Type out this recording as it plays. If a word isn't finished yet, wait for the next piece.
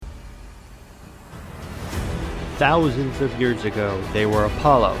thousands of years ago, they were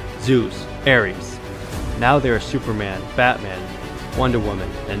Apollo, Zeus, Ares. Now they are Superman, Batman, Wonder Woman,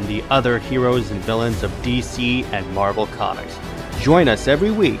 and the other heroes and villains of DC and Marvel Comics. Join us every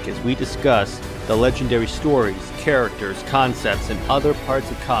week as we discuss the legendary stories, characters, concepts, and other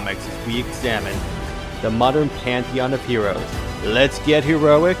parts of comics as we examine the modern pantheon of heroes. Let's get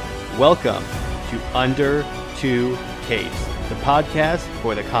heroic. Welcome to Under Two Capes, the podcast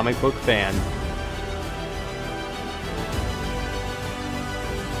for the comic book fan.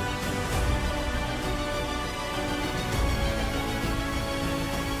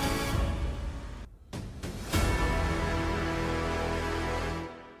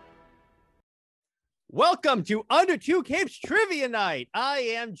 Welcome to Under Two Capes Trivia Night. I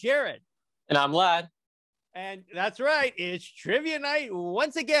am Jared. And I'm Lad. And that's right, it's Trivia Night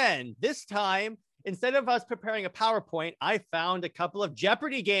once again. This time, instead of us preparing a PowerPoint, I found a couple of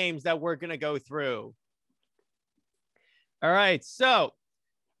Jeopardy games that we're going to go through. All right, so,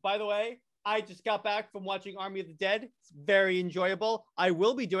 by the way, I just got back from watching Army of the Dead. It's very enjoyable. I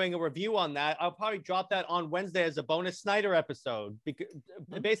will be doing a review on that. I'll probably drop that on Wednesday as a bonus Snyder episode. Because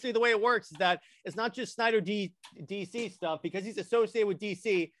basically, the way it works is that it's not just Snyder DC stuff. Because he's associated with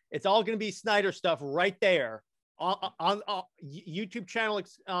DC, it's all going to be Snyder stuff right there on YouTube channel.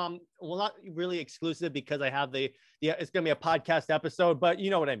 Well, not really exclusive because I have it's going to be a podcast episode, but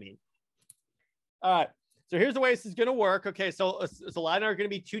you know what I mean. All right. So here's the way this is going to work. Okay, so Lad and I are going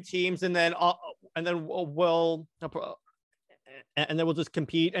to be two teams, and then we'll just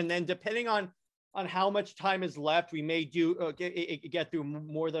compete, and then depending on how much time is left, we may get through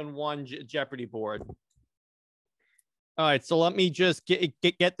more than one Jeopardy board. All right, so let me just get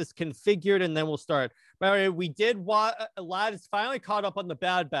this configured, and then we'll start. By the way, we did Lad is finally caught up on the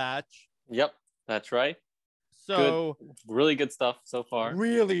Bad Batch. Yep, that's right. So really good stuff so far.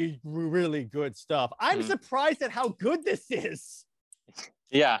 Really, really good stuff. I'm surprised at how good this is.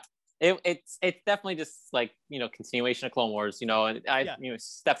 Yeah, it's definitely just like, continuation of Clone Wars.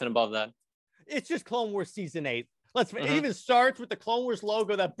 Stepping above that. It's just Clone Wars season 8. It even starts with the Clone Wars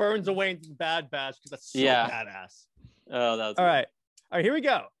logo that burns away into the Bad Batch because that's so badass. Oh, that's all right. All right, here we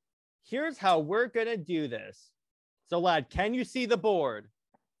go. Here's how we're gonna do this. So, Lad, can you see the board?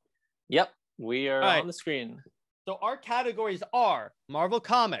 Yep, we are on the screen. So our categories are Marvel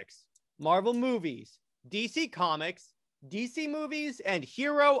Comics, Marvel Movies, DC Comics, DC Movies, and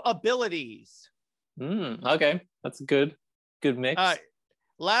Hero Abilities. Okay, that's a good mix.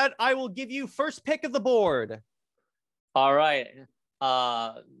 Lad, I will give you first pick of the board. All right.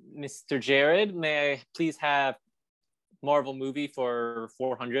 Mr. Jared, may I please have Marvel Movie for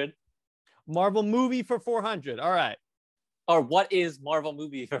 400? Marvel Movie for 400. All right. Or what is Marvel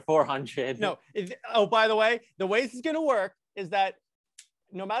Movie for 400? No. By the way this is going to work is that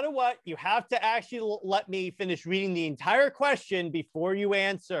no matter what, you have to actually let me finish reading the entire question before you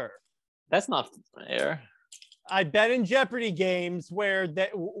answer. That's not fair. I bet in Jeopardy games where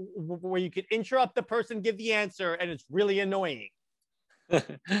you could interrupt the person, give the answer, and it's really annoying. All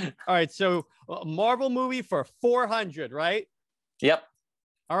right. So Marvel Movie for 400, right? Yep.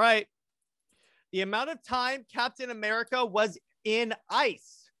 All right. The amount of time Captain America was in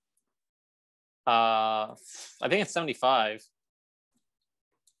ice. I think it's 75.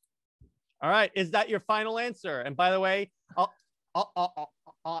 All right. Is that your final answer? And by the way,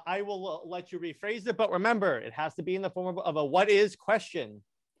 I will let you rephrase it, but remember, it has to be in the form of a what is question.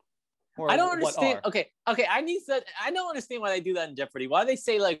 I don't understand. Okay. I don't understand why they do that in Jeopardy. Why do they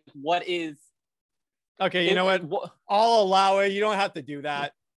say like what is? Okay, you know what? I'll allow it. You don't have to do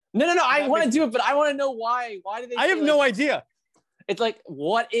that. No. I want to do it, but I want to know why. Why do they? I have no idea. It's like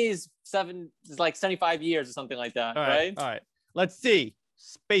what is 75 years or something like that, right? All right. Let's see.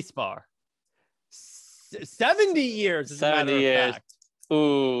 Spacebar. 70 years. 70 years. Fact.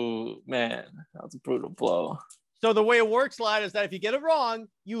 Ooh, man, that was a brutal blow. So the way it works, Lad, is that if you get it wrong,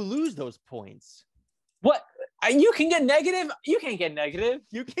 you lose those points. What? You can get negative? You can't get negative.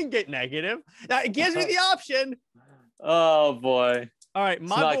 You can get negative. Now, it gives me the option. Oh, boy. All right,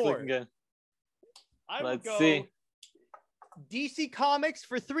 my board. Good. Let's see. DC Comics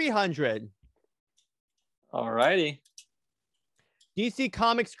for 300. All righty. DC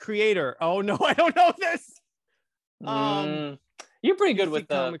Comics creator. Oh, no, I don't know this. You're pretty good with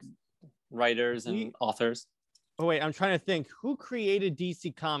the writers and authors. Oh, wait, I'm trying to think. Who created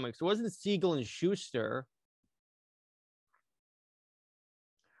DC Comics? It wasn't Siegel and Schuster.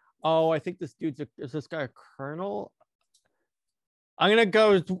 Oh, I think this is this guy a colonel? I'm gonna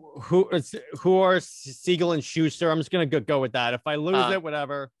go who are Siegel and Schuster. I'm just gonna go with that. If I lose it,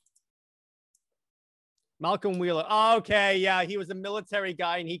 whatever. Malcolm Wheeler. Oh, okay, yeah, he was a military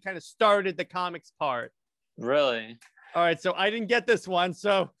guy and he kind of started the comics part. Really? All right, so I didn't get this one,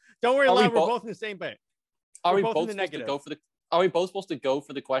 so don't worry, Are we Lad, we're both- both in the same page. Are We're we both in both the supposed to negative. go for the? Are we both supposed to go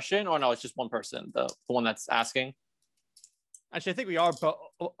for the question, or no? It's just one person, the one that's asking. Actually, I think we are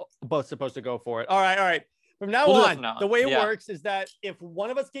both supposed to go for it. All right. From now We'll do that on, from now on. the way it Yeah. works is that if one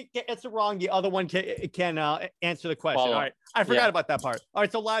of us gets it wrong, the other one can answer the question. Follow All up. right. I forgot Yeah. about that part. All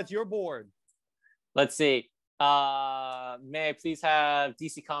right. So, lads, you're bored. Let's see. May I please have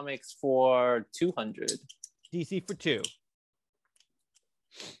DC Comics for 200? DC for 2.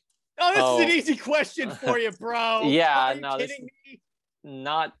 Oh, this is an easy question for you, bro. Yeah, Are you no, kidding me?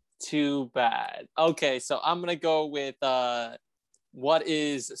 Not too bad. Okay, so I'm gonna go with what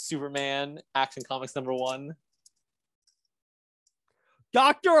is Superman Action Comics #1?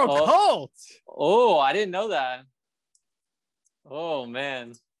 Dr. Occult. Oh, I didn't know that. Oh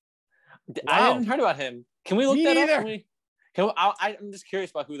man, I Wow. hadn't heard about him. Can we look Me that neither. up? I'm just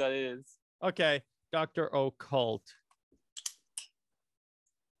curious about who that is. Okay. Dr. Occult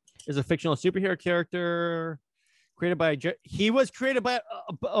is a fictional superhero character created by he was created by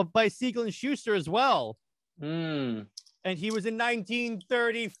Siegel and Schuster as well. Hmm. And he was in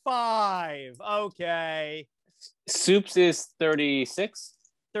 1935. Okay. Soups is 36?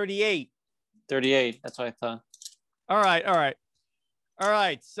 38. 38. That's what I thought. All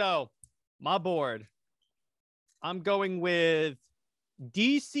right. So, my board. I'm going with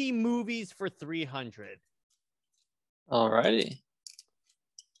DC movies for 300. Alrighty.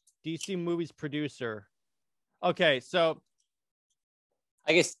 DC movies producer. Okay, so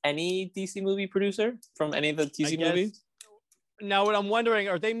I guess any DC movie producer from any of the DC movies? Now what I'm wondering,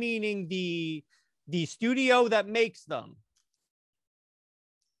 are they meaning the studio that makes them?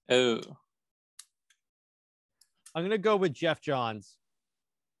 Oh. I'm gonna go with Jeff Johns.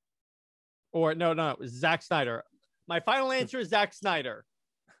 Or no, Zack Snyder. My final answer is Zack Snyder.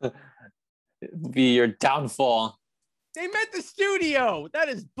 Be your downfall. They meant the studio. That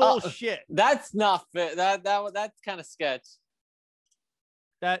is bullshit. That's not fit. That's kind of sketch.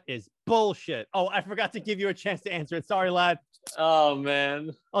 That is bullshit. Oh, I forgot to give you a chance to answer it. Sorry, lad. Oh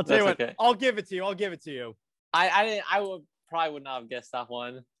man. I'll tell you what. Okay. I'll give it to you. I would not have guessed that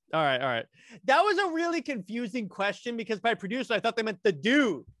one. All right. That was a really confusing question because by producer I thought they meant the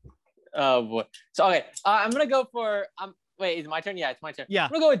dude. Oh boy. So okay, I'm gonna go for. Wait, is it my turn? Yeah, it's my turn. Yeah.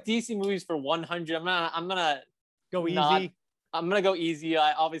 I'm gonna go with DC movies for 100. I'm gonna go easy. I'm gonna go easy.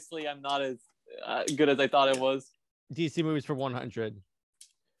 I'm not as good as I thought it was. DC movies for 100.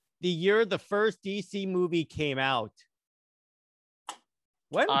 The year the first DC movie came out.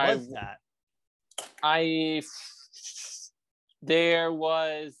 When was that? There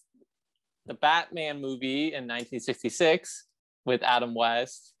was the Batman movie in 1966 with Adam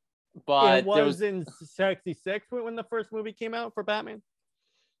West, but it was in 66 when the first movie came out for Batman.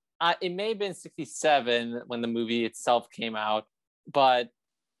 It may have been 67 when the movie itself came out, but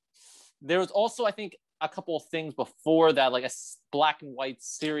there was also, I think, a couple of things before that, like a black and white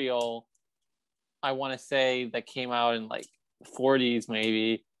serial, I want to say, that came out in like 40s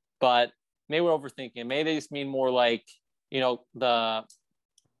maybe, but maybe we're overthinking. Maybe they just mean more like, the...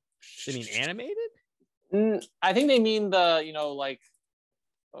 They mean animated? I think they mean the, like,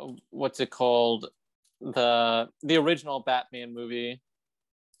 what's it called? The original Batman movie.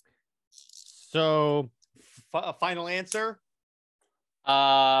 So, a final answer?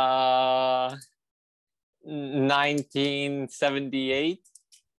 1978.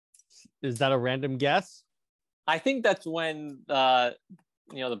 Is that a random guess? I think that's when the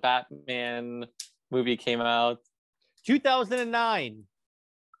Batman movie came out. 2009.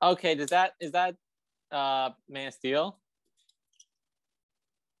 Okay, is that Man of Steel?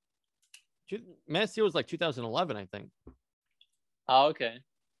 Man of Steel was like 2011, I think. Oh, okay.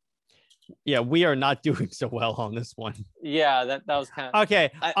 Yeah, we are not doing so well on this one. Yeah, that was kind of...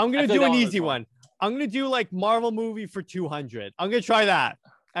 Okay, I'm going to do an easy one. I'm going to do like Marvel movie for 200. I'm going to try that.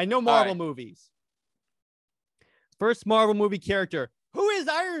 I know Marvel movies. First Marvel movie character. Who is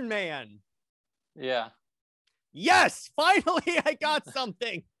Iron Man? Yeah. Yes, finally I got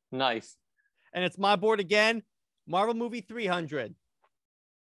something. Nice. And it's my board again. Marvel movie 300.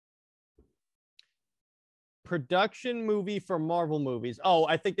 Production movie for Marvel movies. Oh,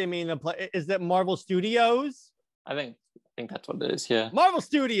 I think they mean is that Marvel Studios? I think that's what it is. Yeah. Marvel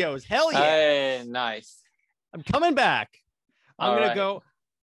Studios. Hell yeah. Hey, nice. I'm coming back. I'm going to right. go.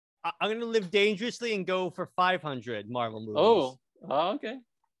 I'm going to live dangerously and go for 500 Marvel movies. Oh, okay.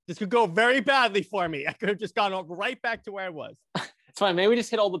 This could go very badly for me. I could have just gone right back to where I was. It's fine. Maybe we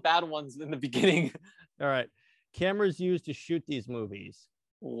just hit all the bad ones in the beginning. All right. Cameras used to shoot these movies.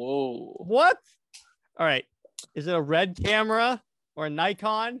 Whoa. What? All right. Is it a red camera or a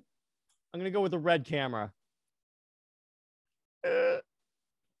Nikon? I'm going to go with a red camera.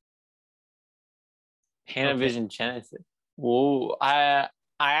 Panavision Genesis. Whoa, I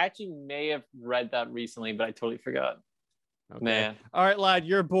actually may have read that recently, but I totally forgot. Okay. Man. All right, lad,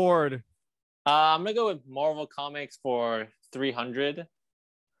 you're bored. I'm gonna go with Marvel Comics for 300.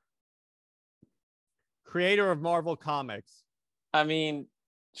 Creator of Marvel Comics. I mean,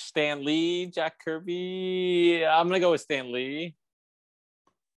 Stan Lee, Jack Kirby. I'm gonna go with Stan Lee.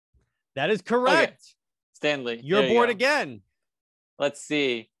 That is correct. Okay. Stan Lee. You're bored again. Let's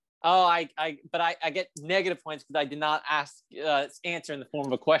see. Oh, but I get negative points because I did not answer in the form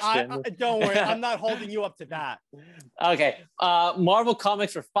of a question. Don't worry, I'm not holding you up to that. Okay. Marvel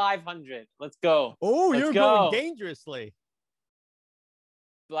Comics for 500. Let's go. Oh, you're going dangerously.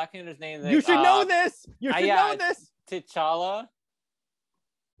 Black Panther's name. You should know this. You should know this. T'Challa.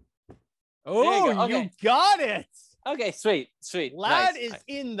 Oh, you got it. Okay, sweet. Lad is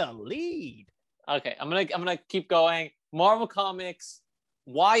in the lead. Okay, I'm gonna keep going. Marvel Comics.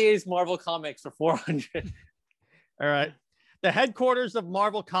 Why is Marvel Comics for 400? All right. The headquarters of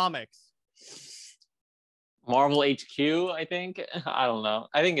Marvel Comics. Marvel HQ, I think. I don't know.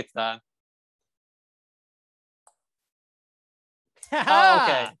 I think it's that. Oh,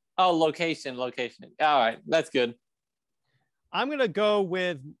 okay. Oh, location. All right, that's good. I'm gonna go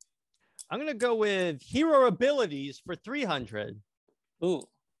with hero abilities for 300. Ooh.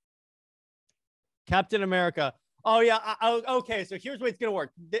 Captain America. Oh yeah. Okay. So here's what it's gonna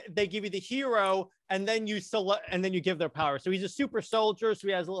work. They give you the hero, and then you select, and then you give their power. So he's a super soldier. So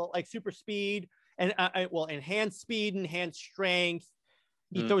he has a little like super speed and enhanced speed, enhanced strength.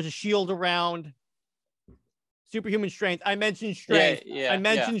 He throws a shield around. Superhuman strength. I mentioned strength. Yeah, I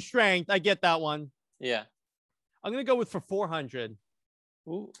mentioned strength. I get that one. Yeah. I'm gonna go with for 400.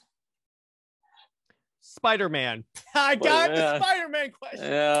 Ooh. Spider-Man. I got the Spider-Man question.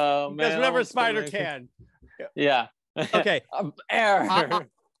 Yeah, man. Because whatever Spider can. Yeah. Okay. Error.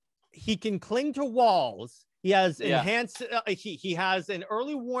 He can cling to walls. He has enhanced. He has an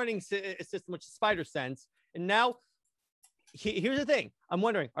early warning system, which is Spider Sense. And now, here's the thing. I'm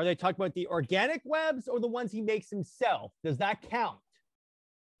wondering: are they talking about the organic webs or the ones he makes himself? Does that count?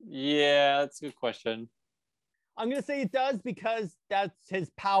 Yeah, that's a good question. I'm gonna say it does because that's his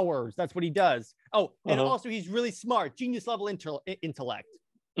powers. That's what he does. Oh, and also he's really smart, genius level intellect.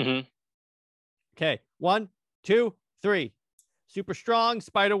 Mm-hmm. Okay, 1, 2, 3. Super strong,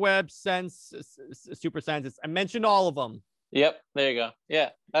 spider web, sense, super sense. I mentioned all of them. Yep, there you go. Yeah.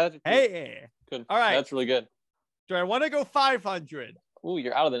 Hey, good. All right, that's really good. Do I want to go 500? Ooh,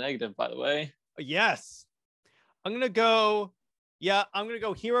 you're out of the negative, by the way. Yes, I'm gonna go. Yeah, I'm gonna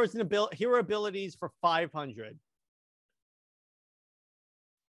go heroes and hero abilities for 500.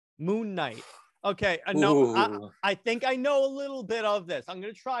 Moon Knight. Okay, no, I think I know a little bit of this. I'm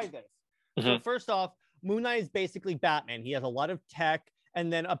gonna try this. So first off, Moon Knight is basically Batman. He has a lot of tech,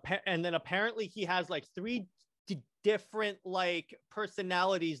 and then apparently he has like 3 different like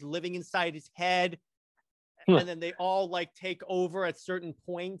personalities living inside his head, and then they all like take over at certain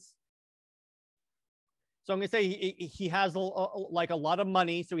points. So I'm gonna say he has like a lot of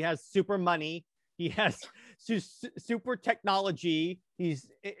money. So he has super money. He has super technology. He's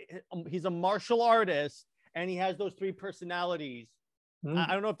a martial artist, and he has those 3 personalities.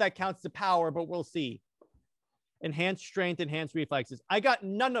 I don't know if that counts the power, but we'll see. Enhanced strength, enhanced reflexes. I got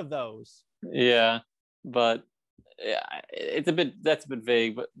none of those. Yeah, but that's a bit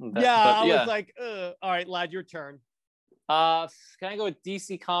vague. But I was like, all right, lad, your turn. Can I go with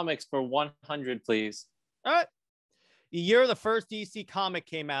DC Comics for 100, please? All right. The year the first DC comic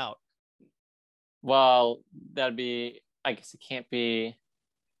came out. Well, that'd be. I guess it can't be.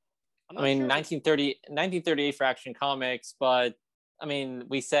 I mean, 1938 for Action Comics, but. I mean,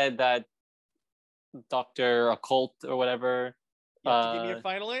 we said that Dr. Occult or whatever. You have to give me a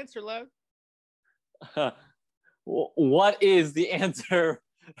final answer, lad. What is the answer?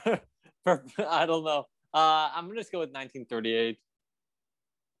 I don't know. I'm going to just go with 1938.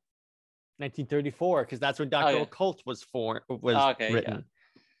 1934, because that's when Dr. Occult was written.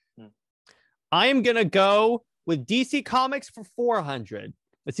 Yeah. I am going to go with DC Comics for 400.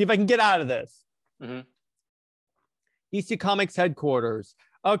 Let's see if I can get out of this. DC Comics headquarters.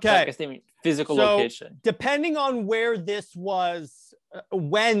 Okay. I guess they mean physical location. Depending on where this was,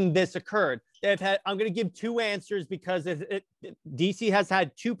 when this occurred, I'm going to give 2 answers because DC has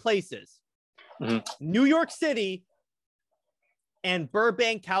had 2 places. New York City and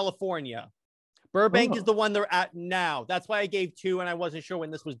Burbank, California. Burbank is the one they're at now. That's why I gave 2, and I wasn't sure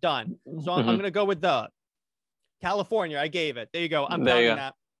when this was done. So I'm going to go with the California. I gave it. There you go. I'm counting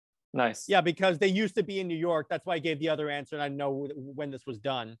that. Nice. Yeah, because they used to be in New York. That's why I gave the other answer, and I know when this was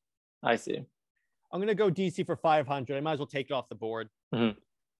done. I see. I'm gonna go DC for 500. I might as well take it off the board. Mhm.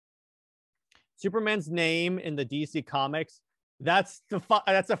 Superman's name in the DC comics. That's a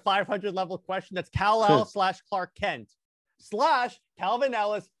 500 level question. That's Kal-El / Clark Kent / Calvin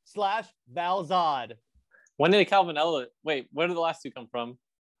Ellis / Val Zod. When did Calvin Ellis? Wait, where did the last two come from?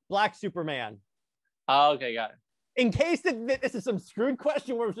 Black Superman. Oh, okay, got it. In case this is some screwed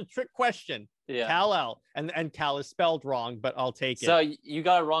question where it was a trick question. Yeah. Kal-El, and Cal is spelled wrong, but I'll take it. So you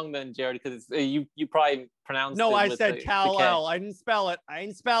got it wrong then, Jared, because you probably pronounced it. No, I with said the Kal-El. I didn't spell it.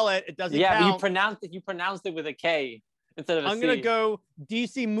 It doesn't yeah, count. but you pronounced it with a K instead of a C. I'm gonna go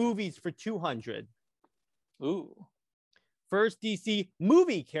DC movies for 200. Ooh. First DC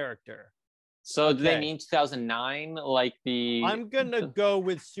movie character. So do they mean 2009? Like the? I'm gonna go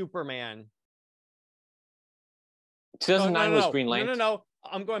with Superman. 2009 was Green Lantern. No.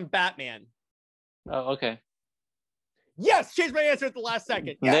 I'm going Batman. Oh, okay. Yes, changed my answer at the last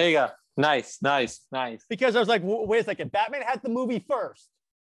second. Yes. There you go. Nice. Because I was like, wait a second, Batman had the movie first.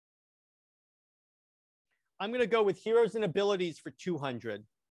 I'm gonna go with heroes and abilities for 200.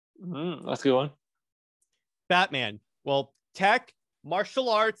 That's a good one. Batman. Well, tech, martial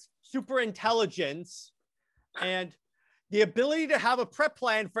arts, super intelligence, and the ability to have a prep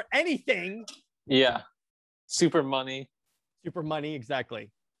plan for anything. Yeah. Super money,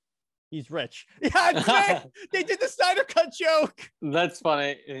 exactly. He's rich. Yeah, they did the Snyder Cut joke. That's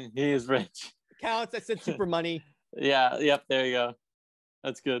funny. He is rich. Counts. I said super money. Yeah. Yep. There you go.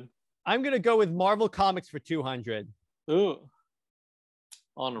 That's good. I'm gonna go with Marvel Comics for 200. Ooh.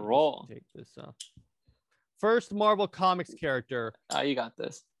 On a roll. Take this off. First Marvel Comics character. You got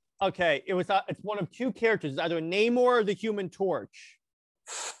this. Okay, it's one of two characters, either Namor or the Human Torch.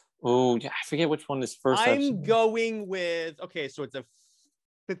 Oh, yeah, I forget which one is first. I'm going with so it's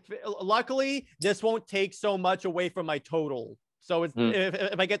luckily this won't take so much away from my total. So it's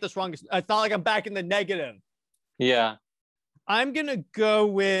if I get this wrong, it's not like I'm back in the negative. Yeah. I'm gonna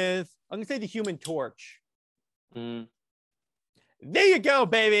say the Human Torch. There you go,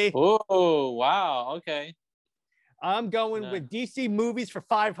 baby. Oh, wow. Okay. I'm going with DC movies for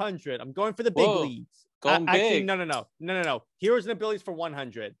 500. I'm going for the big leagues. Going big. Actually, no. Heroes and abilities for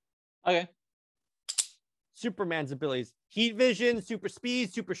 100. Okay. Superman's abilities: heat vision, super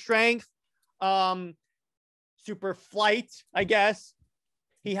speed, super strength, super flight. I guess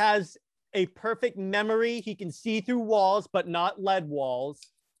he has a perfect memory. He can see through walls, but not lead walls.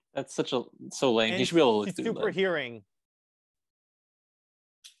 That's so lame. He should be able to do super hearing.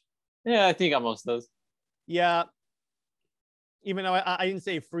 Yeah, I think I got most of those. Yeah. Even though I didn't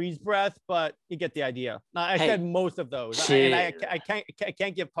say freeze breath, but you get the idea. I said most of those. And I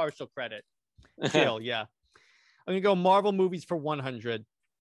can't give partial credit. Chill, yeah. I'm gonna go Marvel movies for 100.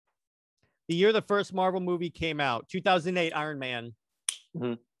 The year the first Marvel movie came out, 2008, Iron Man.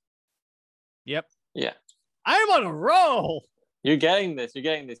 Yep. Yeah. I'm on a roll. You're getting this. You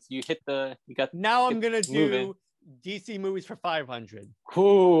got. Now I'm gonna do DC movies for 500.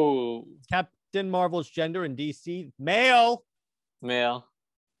 Ooh. Captain Marvel's gender in DC, male.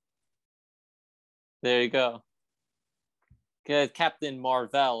 There you go. Good. Captain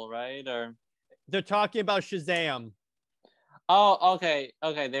Marvel, right? Or they're talking about Shazam. Oh, okay.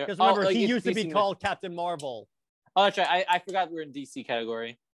 Because remember, he used to be called Captain Marvel. Oh, that's right. I forgot we were in DC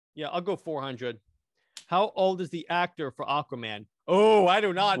category. Yeah, I'll go 400. How old is the actor for Aquaman? Oh, I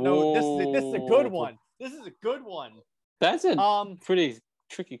do not know. This is a good one. That's a pretty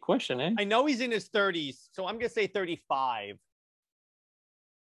tricky question, eh? I know he's in his 30s, so I'm gonna say 35.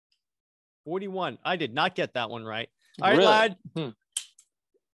 41. I did not get that one right. All right, lad.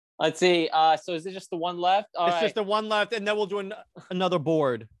 Let's see. So is it just the one left? It's just the one left, and then we'll do another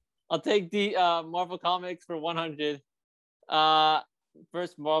board. I'll take the Marvel Comics for 100.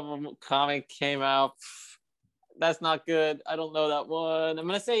 First Marvel comic came out. That's not good. I don't know that one. I'm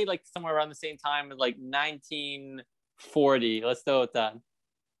gonna say like somewhere around the same time, like 1940. Let's go with that.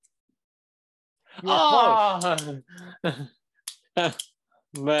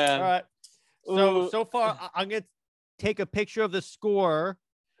 Man. All right. So far, I'm gonna take a picture of the score.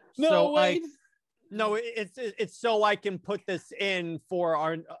 It's so I can put this in for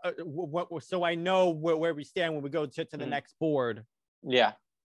our so I know where we stand when we go to the next board. Yeah.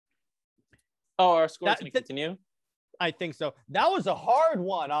 Oh, our score's gonna continue? I think so. That was a hard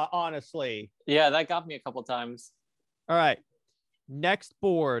one, honestly. Yeah, that got me a couple times. All right. Next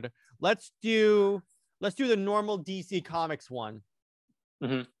board. Let's do the normal DC Comics one.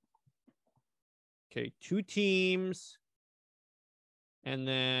 Okay, 2 teams. And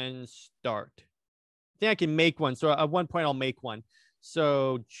then start. I think I can make one. So at one point I'll make one.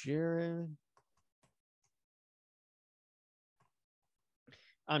 So Jared.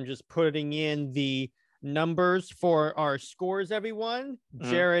 I'm just putting in the numbers for our scores, everyone.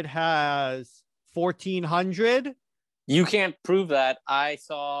 Jared has 1,400. You can't prove that. I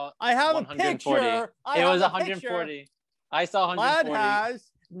have 140. A picture. It was 140. I saw 140. Lad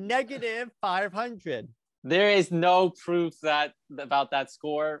has negative 500. There is no proof about that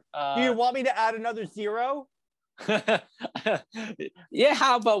score. Do you want me to add another 0? Yeah,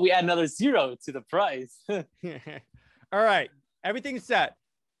 how about we add another 0 to the price? All right, everything's set.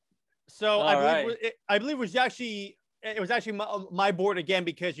 So I believe it was actually my board again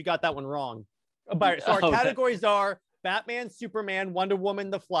because you got that one wrong. But so our categories are Batman, Superman, Wonder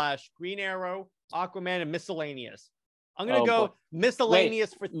Woman, The Flash, Green Arrow, Aquaman, and miscellaneous. I'm gonna go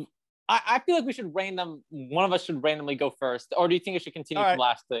miscellaneous. I feel like we should one of us should randomly go first, or do you think it should continue from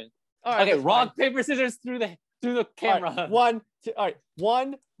last thing? All right, okay, rock, paper, scissors through the camera. All right, 1, 2, all right,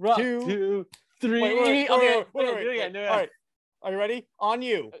 1, rock, 2, 3. Wait, okay, all right, are you ready? On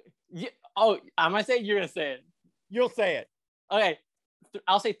you. Yeah. Oh, I'm gonna say it. You're gonna say it. You'll say it. Okay,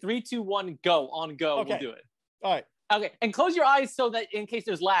 I'll say 3, 2, 1, go. On go, okay. We'll do it. All right. Okay, and close your eyes so that in case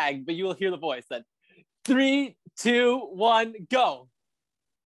there's lag, but you will hear the voice. Then 3, 2, 1, go.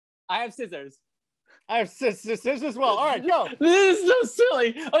 I have scissors. I have scissors as well. All right, go. This is so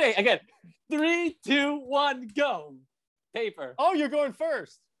silly. Okay, again. 3, 2, 1, go. Paper. Oh, you're going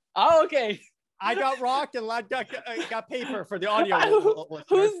first. Oh, okay. I got rock and Lad got paper for the audio.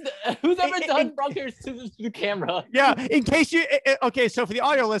 Who's ever done rock, paper, scissors to the camera? Yeah, in case you... Okay, so for the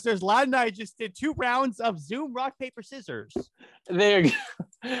audio listeners, Lad and I just did 2 rounds of Zoom rock, paper, scissors. There you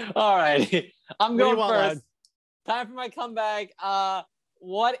go. All right. I'm going first. Lad? Time for my comeback.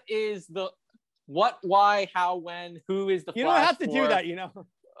 What is the... What, why, how, when, who is the Flash? You don't have to do that, you know.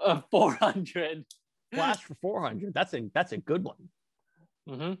 400. Flash for 400. That's a good one.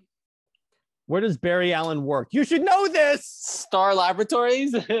 Mm-hmm. Where does Barry Allen work? You should know this. Star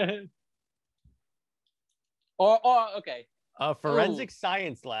Laboratories. or okay. A forensic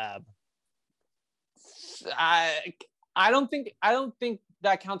science lab. I don't think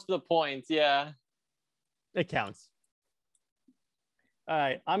that counts for the points. Yeah. It counts. All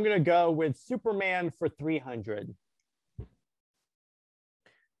right, I'm gonna go with Superman for 300.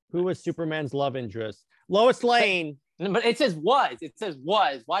 Who was Superman's love interest? Lois Lane. But it says was. It says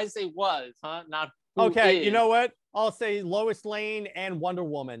was. Why does it say was? Huh? Not who okay. Is. You know what? I'll say Lois Lane and Wonder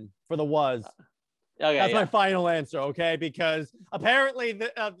Woman for the was. Okay, that's my final answer. Okay, because apparently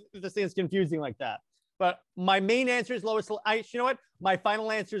this thing's confusing like that. But my main answer is Lois. You know what? My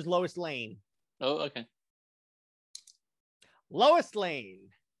final answer is Lois Lane. Oh, okay. Lois Lane.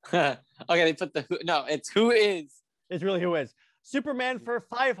 Okay, they put the who. No, it's who is. It's really who is. Superman for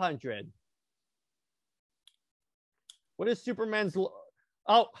 500. What is Superman's?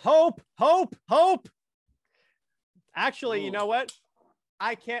 Oh, hope. Actually, you know what?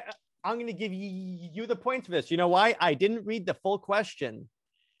 I can't. I'm going to give you the points for this. You know why? I didn't read the full question.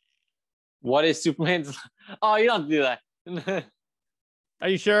 What is Superman's? Oh, you don't do that. Are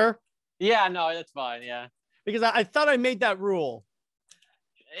you sure? Yeah, no, that's fine. Yeah. Because I thought I made that rule.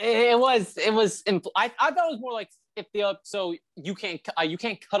 I thought it was more like if so you can't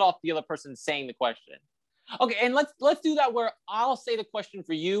cut off the other person saying the question. Okay, and let's do that where I'll say the question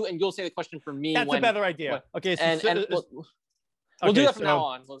for you and you'll say the question for me. That's a better idea. Okay, so, we'll do that from now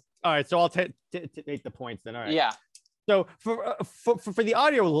on. All right, so I'll take the points then. All right. Yeah. So for the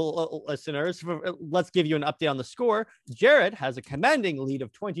audio listeners, let's give you an update on the score. Jared has a commanding lead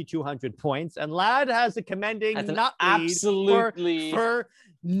of 2,200 points, and Lad has a commanding absolutely for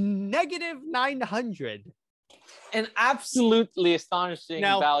negative 900. An absolutely astonishing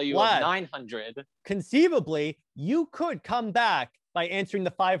value Lad, of 900. Conceivably, you could come back by answering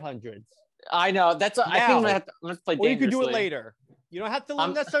the 500s. I know. That's I think I'm gonna have to play dangerously. Or you could do it later. You don't have to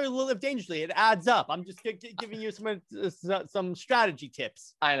necessarily live dangerously. It adds up. I'm just giving you some strategy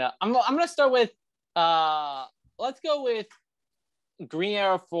tips. I know. I'm gonna start with let's go with Green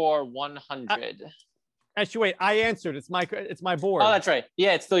Arrow for 100. Actually, wait. I answered. It's my board. Oh, that's right.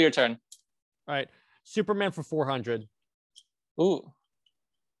 Yeah, it's still your turn. All right. Superman for 400. Ooh.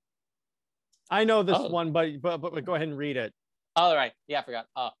 I know this one, but go ahead and read it. All right. Yeah, I forgot.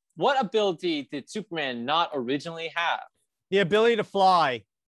 What ability did Superman not originally have? The ability to fly.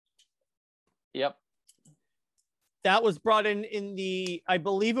 Yep. That was brought in the, I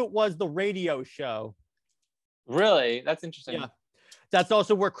believe it was the radio show. Really? That's interesting. Yeah. That's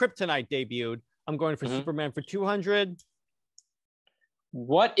also where Kryptonite debuted. I'm going for Superman for 200.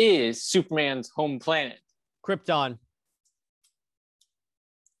 What is Superman's home planet? Krypton.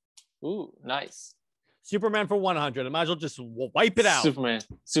 Ooh, nice. Superman for 100. I might as well just wipe it out.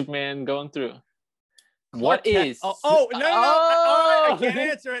 Superman going through. What is? Oh, no, no, no. All right, I can't Oh!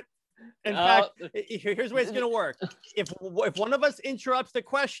 answer it. In fact, here's the way it's going to work. If one of us interrupts the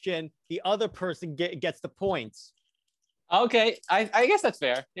question, the other person gets the points. Okay, I guess that's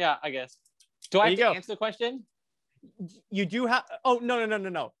fair. Yeah, I guess. Do I have to go. answer the question? You do have. Oh,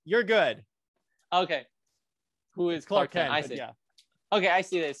 no. You're good. Okay. Who is Clark Kent? I see. Yeah. Okay, I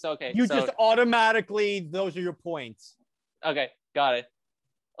see this. Okay. You just automatically, those are your points. Okay, got it.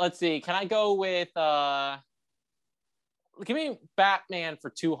 Let's see. Can I go with give me Batman for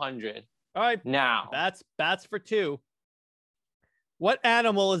 200. All right. Now. Bats for 2. What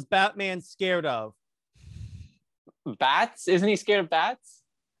animal is Batman scared of? Bats? Isn't he scared of bats?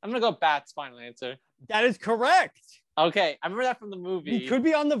 I'm gonna go bats. Final answer. That is correct. Okay, I remember that from the movie. You could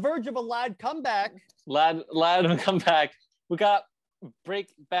be on the verge of a Lad comeback. Lad come back. We got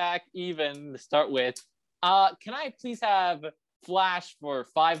break back even to start with. Can I please have Flash for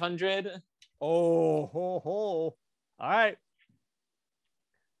 500? Oh, ho, ho. All right.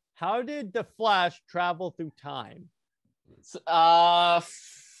 How did the Flash travel through time?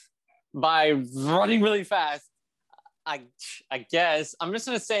 By running really fast. I guess. I'm just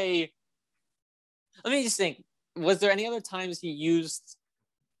gonna say. Let me just think. Was there any other times he used?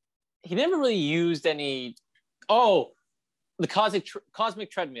 He never really used any. Oh, the cosmic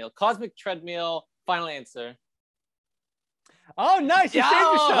treadmill. Cosmic treadmill. Final answer. Oh, nice! You saved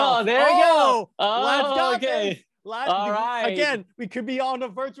yourself. Oh, there you go. Oh, Lad's got okay. this. Lad, all right. Again, we could be on the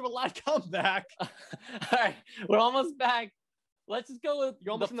verge of a Lad comeback. All right, we're almost back. Let's just go with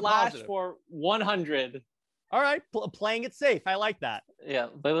the Flash for 100. All right, playing it safe. I like that. Yeah.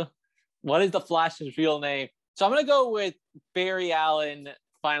 What is the Flash's real name? So I'm gonna go with Barry Allen.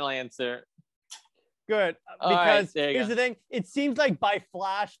 Final answer. Good, because right, here's the thing. It seems like by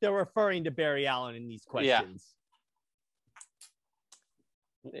Flash they're referring to Barry Allen in these questions.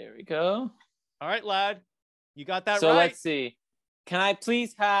 Yeah. There we go. All right, Lad. You got that right. So let's see. Can I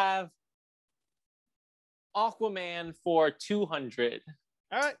please have Aquaman for 200?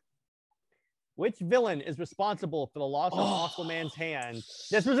 All right. Which villain is responsible for the loss of Aquaman's hand?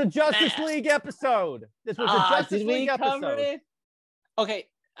 This was a Justice League episode. This was a Justice League episode. Okay.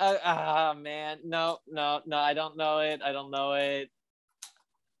 Man. No. I don't know it.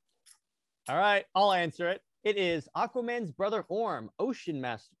 All right. I'll answer it. It is Aquaman's brother Orm, Ocean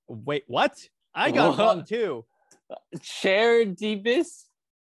Master. Wait, what? I got one too. Shardibis?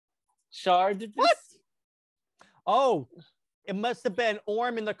 What? Oh, it must have been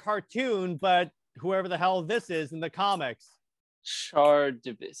Orm in the cartoon, but whoever the hell this is in the comics.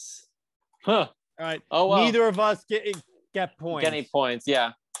 Shardibis. Huh. All right. Oh, well. Neither of us get points. Get any points,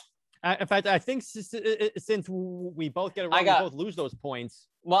 yeah. In fact, I think since we both get it wrong, we both lose those points.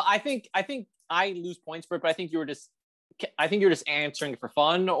 Well, I think I lose points for it, but I think you're just answering it for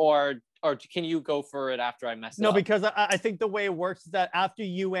fun, or can you go for it after I mess it up? No, because I think the way it works is that after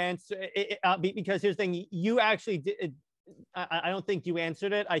you answer, because here's the thing, you actually did. I don't think you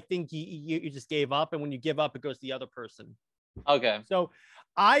answered it. I think you just gave up, and when you give up, it goes to the other person. Okay. So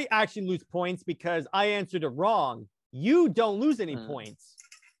I actually lose points because I answered it wrong. You don't lose any points.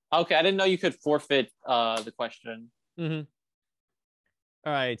 Okay, I didn't know you could forfeit the question. Mm-hmm.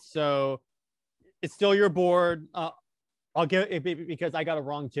 All right, so it's still your board. I'll give it because I got it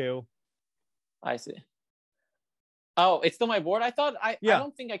wrong too. I see. Oh, it's still my board? I thought I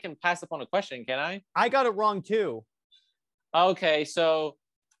don't think I can pass up on a question, can I? I got it wrong too. Okay,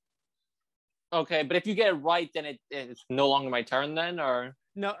 but if you get it right, then it's no longer my turn then, or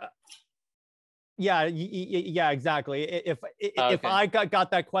no? Yeah, exactly. If I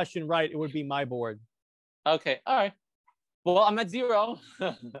got that question right, it would be my board. Okay, all right. Well, I'm at 0.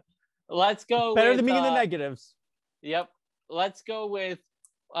 Let's go. Better than being in the negatives. Yep. Let's go with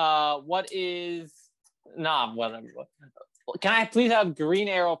what is whatever. Can I please have Green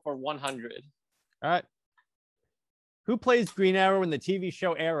Arrow for 100? All right. Who plays Green Arrow in the TV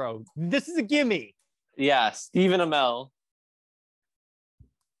show Arrow? This is a gimme. Yeah, Stephen Amell.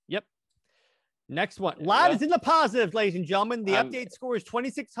 Yep. Next one. Lad is in the positives, ladies and gentlemen. The update score is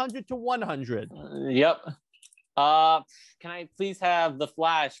 2,600 to 100. Yep. Can I please have the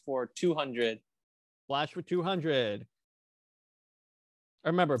Flash for 200? Flash for 200.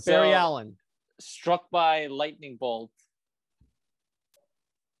 Remember, Barry Allen. Struck by lightning bolt.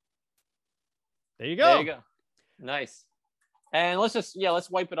 There you go. There you go. Nice. And let's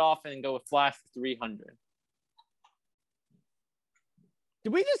wipe it off and go with Flash for 300.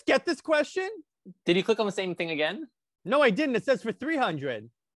 Did we just get this question? Did you click on the same thing again? No, I didn't. It says for 300.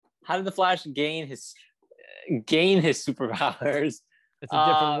 How did the Flash gain his superpowers? It's a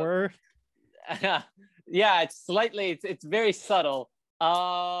different word. Yeah, it's very subtle.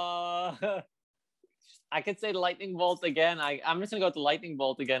 I could say lightning bolt again. I'm just gonna go with the lightning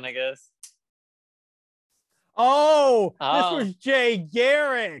bolt again, I guess. Oh, this Oh. was Jay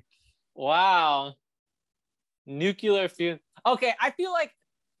Garrick. Wow. Nuclear fusion. Okay, I feel like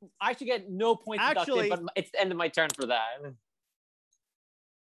I should get no points Actually- deducted, but it's the end of my turn for that.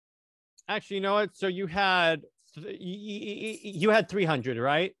 Actually, you know what? So you had 300,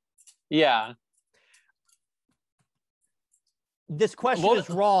 right? Yeah. This question What- is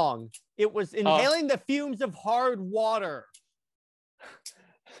wrong. It was inhaling the fumes of hard water.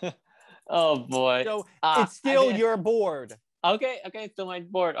 Oh boy. So it's still your board. Okay, it's still my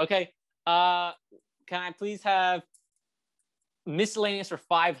board. Okay. Can I please have miscellaneous for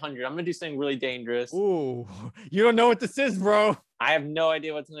 500? I'm gonna do something really dangerous. Ooh, you don't know what this is, bro. I have no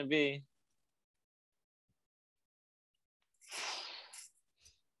idea what it's gonna be.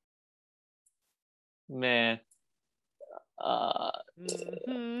 Man.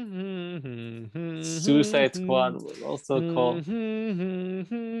 Suicide Squad was also called.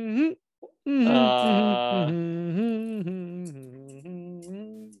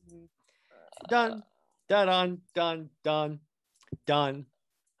 Done, done, done, done, done,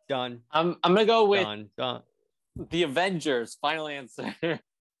 done. I'm gonna go with Done. the Avengers. Final answer.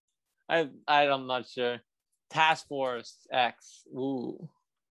 I'm not sure. Task Force X. Ooh,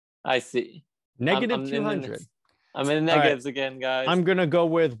 I see. Negative I'm in 200. I'm in the negatives again, guys. I'm gonna go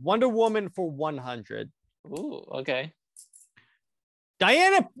with Wonder Woman for 100. Ooh, okay.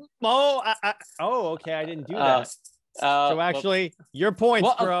 Diana. Okay. I didn't do that. So actually, your points,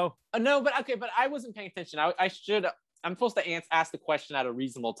 well, bro. no, but I wasn't paying attention. I should. I'm supposed to ask the question at a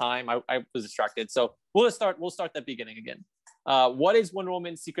reasonable time. I was distracted. So we'll start at the beginning again. What is Wonder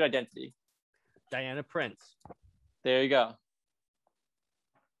Woman's secret identity? Diana Prince. There you go.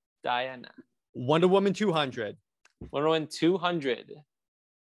 Diana. Wonder Woman 200. Wonder Woman 200.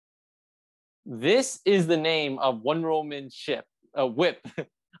 This is the name of Wonder Woman's ship. A whip.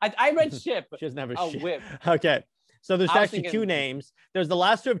 I read ship. She doesn't have a ship. Whip. Okay. So there's I was actually thinking- two names. There's the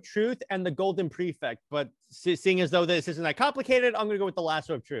Lasso of Truth and the Golden Prefect. But seeing as though this isn't that complicated, I'm going to go with the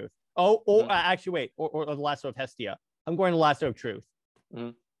Lasso of Truth. Actually, wait. Or the Lasso of Hestia. I'm going to Lasso of Truth.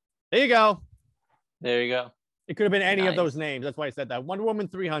 Mhm. There you go. There you go. It could have been any of Nice. those names. That's why I said that. Wonder Woman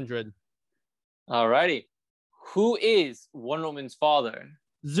 300. Alrighty. Who is Wonder Woman's father?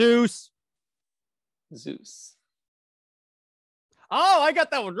 Zeus. Zeus. Oh, I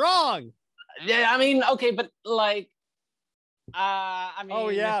got that one wrong. Yeah, I mean, okay, but like, I mean, Oh,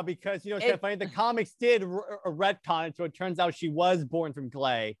 yeah, because, you know, it's kind of funny. The comics did a retcon, so it turns out she was born from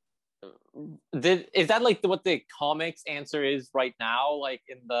clay. is that like what the comics answer is right now? Like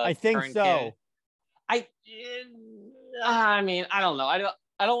in the I think current so. canon? I mean, I don't know. I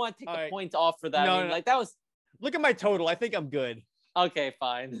don't want to take All the right. points off for that. No, I mean, no. like that was Look at my total. I think I'm good. okay.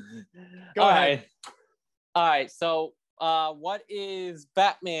 Fine. Go ahead. All right. So, what is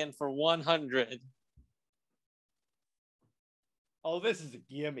Batman for 100? Oh, this is a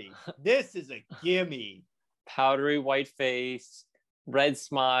gimme. This is a gimme. Powdery white face, red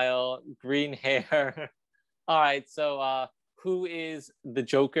smile, green hair. All right. So, who is the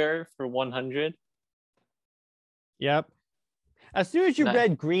Joker for 100? Yep. As soon as you Nice.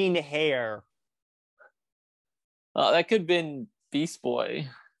 read green hair, That could have been Beast Boy.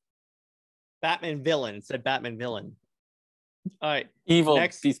 Batman villain. It said Batman villain. All right. Evil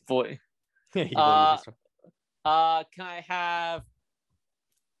Next. Beast Boy. Can Can I have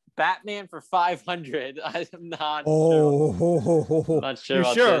Batman for 500? I'm not sure. Not sure. You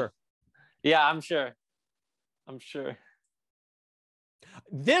about sure? this. Yeah, I'm sure. I'm sure.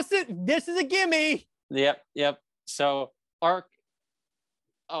 This is a gimme. Yep. So Arc.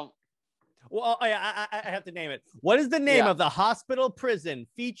 Oh, Well, I have to name it. What is the name Yeah. of the hospital prison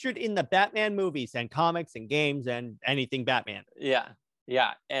featured in the Batman movies and comics and games and anything Batman? yeah.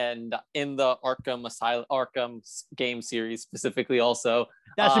 And in the Arkham game series specifically, also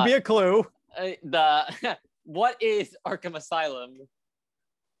That should be a clue. what is Arkham Asylum?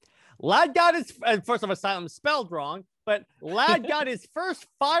 Lad got his first of Asylum spelled wrong, but Lad got his first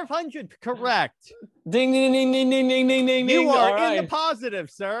 500 correct. Ding ding ding ding ding ding ding ding. You are All in the right. positive,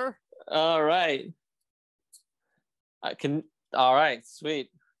 sir. All right. I can. All right.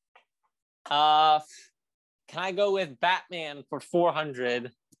 Sweet. Can I go with Batman for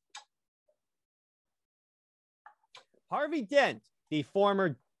 400? Harvey Dent, the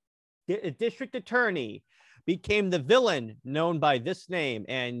former district attorney, became the villain known by this name,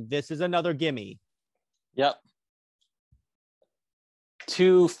 and this is another gimme. Yep.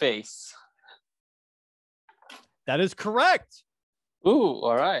 Two-Face. That is correct. Ooh.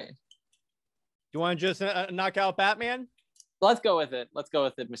 All right. Do you want to just knock out Batman? Let's go with it.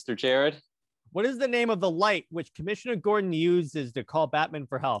 Mr. Jared. What is the name of the light which Commissioner Gordon uses to call Batman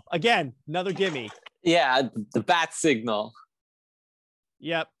for help? Again, another gimme. Yeah, the bat signal.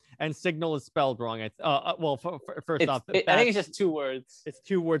 Yep. And signal is spelled wrong. Well, first off, I think it's just 2 words. It's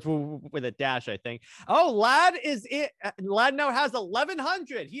 2 words with a dash, I think. Oh, Lad is it. Lad now has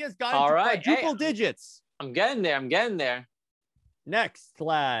 1,100. He has gotten to quadruple digits. I'm getting there. Next,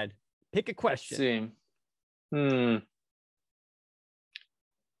 Lad, pick a question.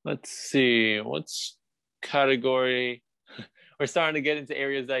 Let's see. What's category? We're starting to get into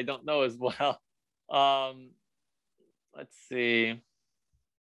areas that I don't know as well. Let's see.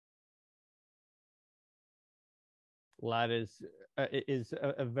 Lad is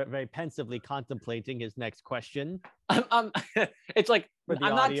very pensively contemplating his next question. It's like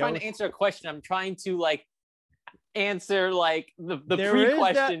I'm not trying to answer a question. I'm trying to like answer like the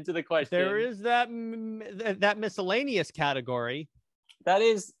pre-question to the question. There is that miscellaneous category. That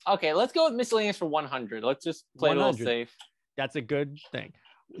is okay. Let's go with miscellaneous for 100. Let's just play 100. A little safe. That's a good thing.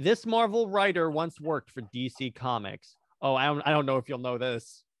 This Marvel writer once worked for DC Comics. Oh, I don't know if you'll know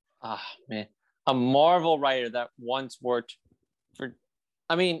this. Man. A Marvel writer that once worked for,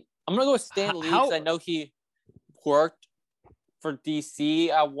 I mean, I'm gonna go with Stan Lee because I know he worked for DC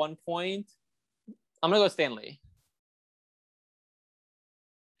at one point. I'm gonna go with Stan Lee.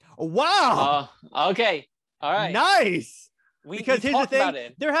 Wow. Okay. All right. Nice. Because here's the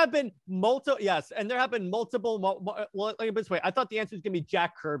thing: there have been multiple. Yes, and there have been multiple. Well, let me put it this way: I thought the answer was gonna be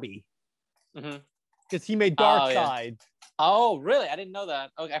Jack Kirby, because he made Darkseid. Yeah. Oh, really? I didn't know that.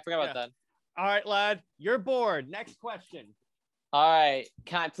 Okay, I forgot about that. All right, Lad, you're bored. Next question. All right.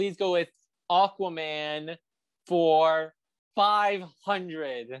 Can I please go with Aquaman for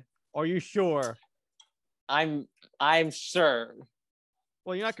 500? Are you sure? I'm sure.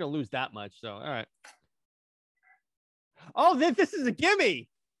 Well, you're not going to lose that much, so all right. Oh, this is a gimme.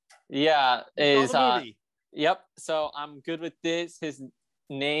 Yeah, yep. So I'm good with this. His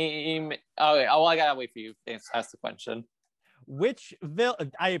name. Okay. Oh, I gotta wait for you to ask the question. Which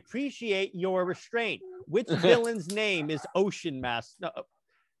villain? I appreciate your restraint. Which villain's name is Ocean Master? No,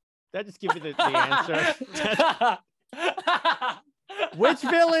 that just give you the answer. Which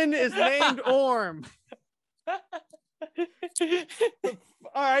villain is named Orm?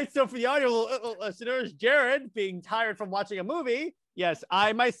 All right. So for the audio listeners, Jared, being tired from watching a movie, yes,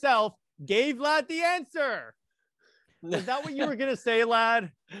 I myself gave Lad the answer. Is that what you were gonna say,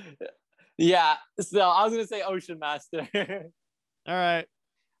 Lad? Yeah, so I was gonna say Ocean Master. All right.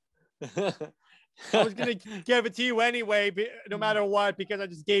 I was gonna give it to you anyway, no matter what, because I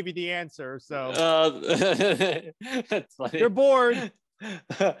just gave you the answer. So that's funny. You're bored.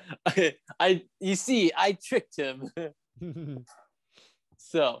 You see, I tricked him.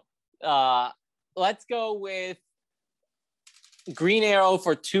 So, let's go with Green Arrow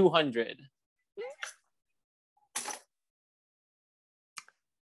for 200.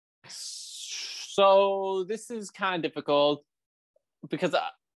 So this is kind of difficult because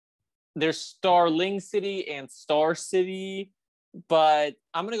there's Starling City and Star City, but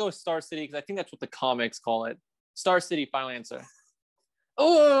I'm gonna go with Star City because I think that's what the comics call it. Star City, final answer.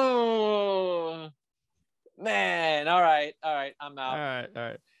 Oh man! All right, I'm out. All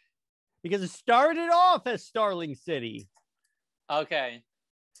right. Because it started off as Starling City. Okay.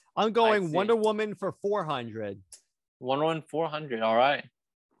 I'm going Wonder Woman for 400. Wonder Woman 400. All right.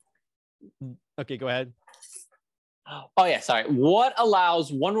 Okay, go ahead. Oh yeah, sorry. What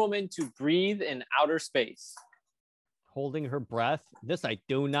allows one woman to breathe in outer space? Holding her breath. This I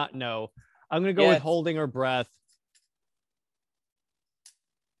do not know. I'm gonna go with holding her breath.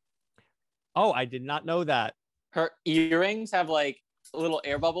 Oh, I did not know that. Her earrings have like little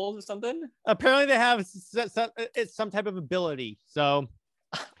air bubbles or something? Apparently they have some type of ability. So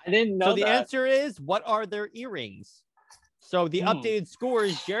I didn't know. So the answer is, what are their earrings? So the updated score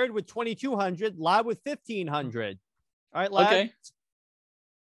is Jared with 2,200, Lad with 1,500. All right, Lad. Okay.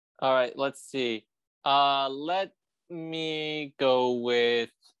 All right, let's see. Let me go with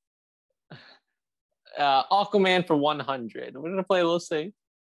Aquaman for 100. We're gonna play a little safe.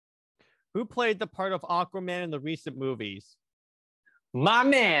 Who played the part of Aquaman in the recent movies? My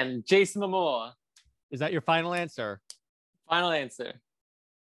man, Jason Momoa. Is that your final answer? Final answer.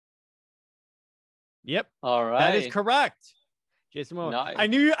 Yep. All right. That is correct. Jason Momoa. Nice. I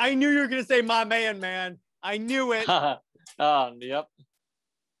knew you were gonna say my man. I knew it. Yep.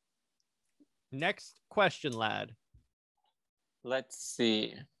 Next question, Lad. Let's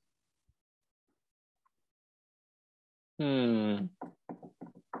see.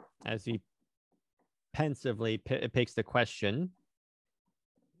 As he pensively picks the question.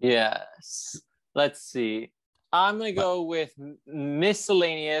 Yes. Let's see. I'm gonna go with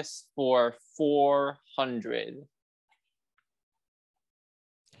miscellaneous for 400.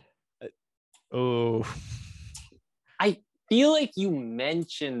 Oh, I feel like you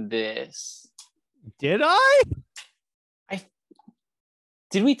mentioned this. did I?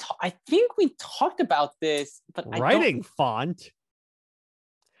 Did we? I think we talked about this, but Writing font.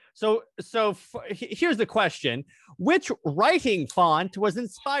 So here's the question: which writing font was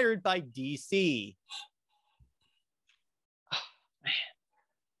inspired by DC?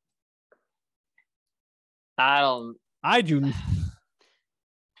 Man, I do.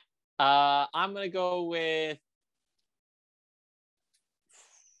 I'm gonna go with.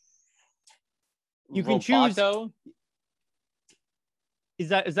 You can Roboto. choose. Is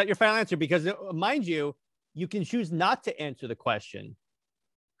that your final answer? Because mind you, you can choose not to answer the question.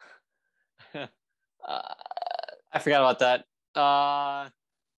 I forgot about that.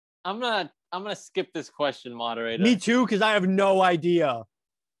 I'm gonna skip this question, moderator. Me too, because I have no idea.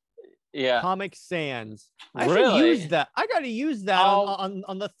 Yeah. Comic Sans. I should use that. I got to use that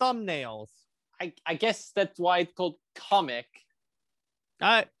on the thumbnails. I guess that's why it's called comic.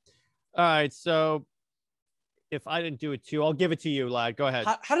 All right. So if I didn't do it too, I'll give it to you, lad. Go ahead.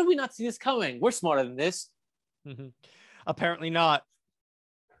 How did we not see this coming? We're smarter than this. Apparently not.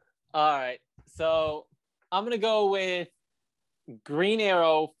 All right. So I'm going to go with Green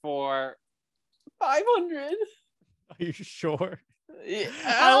Arrow for 500. Are you sure? Yeah.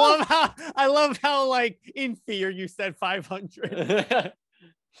 I love how like in fear you said 500.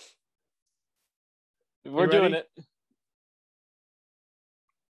 We're doing it.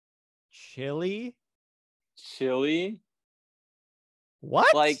 Chili?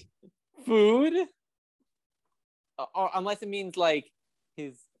 What? Like food? Or unless it means like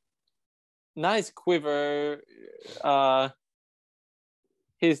his not his quiver,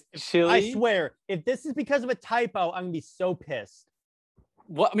 his chili. I swear, if this is because of a typo, I'm gonna be so pissed.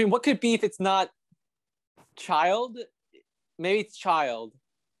 What could it be if it's not child? Maybe it's child.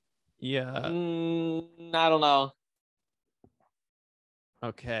 Yeah. I don't know.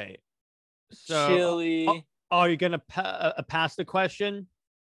 Okay. So chili. Are you gonna pass the question?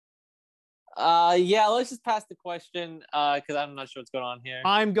 Yeah, let's just pass the question because I'm not sure what's going on here.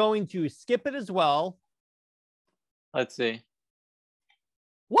 I'm going to skip it as well. Let's see.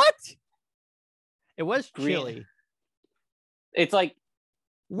 What? It was chili. It's like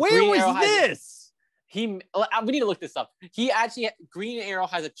where was this? We need to look this up. He actually Green Arrow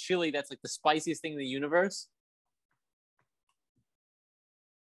has a chili that's like the spiciest thing in the universe.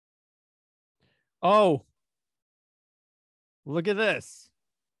 Oh, look at this.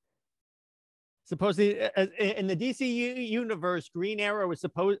 Supposedly, in the DC universe, Green Arrow was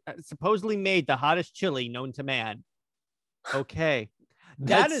supposedly made the hottest chili known to man. Okay.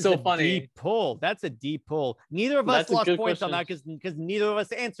 That is so funny. Deep pull. That's a deep pull. Neither of us lost points on that because neither of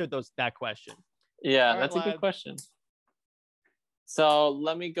us answered that question. Yeah, that's a good question. So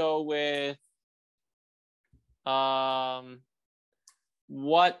let me go with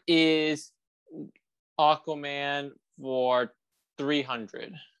what is Aquaman for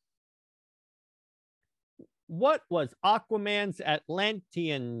 300? What was Aquaman's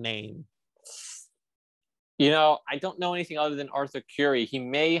Atlantean name? I don't know anything other than Arthur Curry. He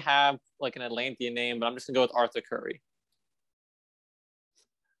may have like an Atlantean name, but I'm just gonna go with Arthur Curry.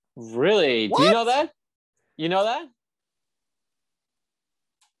 Really? What? Do you know that? You know that?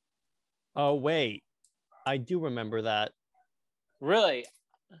 Oh, wait. I do remember that. Really?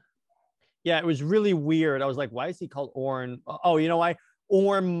 Yeah, it was really weird. I was like, why is he called Orm? Oh, you know why?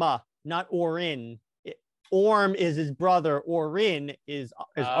 Orma, not Orin. Orm is his brother. Orin is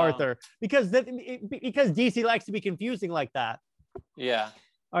Arthur. Because DC likes to be confusing like that. Yeah.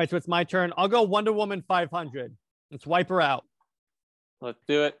 All right, so it's my turn. I'll go Wonder Woman 500. Let's wipe her out. Let's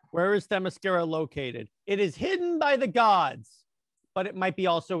do it. Where is Themyscira located? It is hidden by the gods, but it might be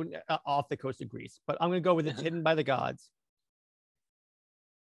also off the coast of Greece. But I'm going to go with it's hidden by the gods.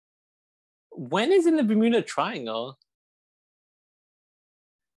 When is in the Bermuda Triangle?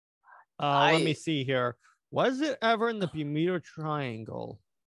 Let me see here. Was it ever in the Bermuda Triangle?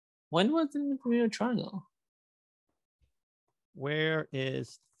 When was it in the Bermuda Triangle? Where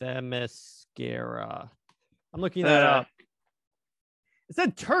is Themyscira? I'm looking that up. It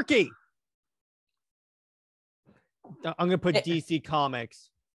said Turkey. I'm going to put DC Comics.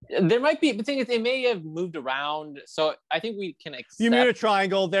 There might be, the thing is, they may have moved around. So I think we can accept. Bermuda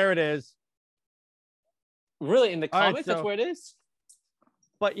Triangle, there it is. Really? In the comics, that's where it is?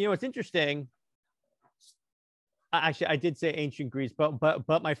 But, it's interesting. Actually, I did say ancient Greece,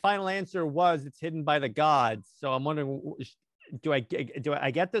 but my final answer was it's hidden by the gods. So I'm wondering, do I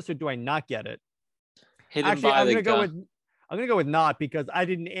get this or do I not get it? Hidden Actually, by I'm the gonna go gun. with not because I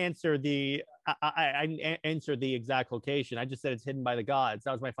didn't answer I didn't answer the exact location. I just said it's hidden by the gods.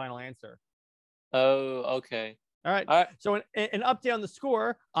 That was my final answer. Oh, okay. All right. All right. So an update on the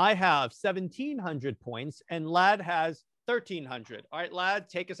score, I have 1,700 points and Lad has 1,300. All right, Lad,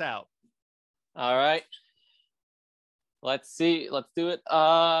 take us out. All right. Let's see. Let's do it.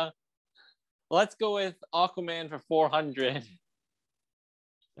 Let's go with Aquaman for 400.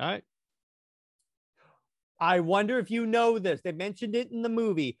 All right. I wonder if you know this. They mentioned it in the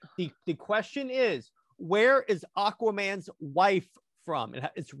movie. The question is, where is Aquaman's wife from?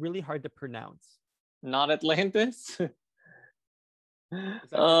 It's really hard to pronounce. Not Atlantis.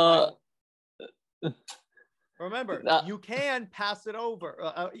 Remember, you can pass it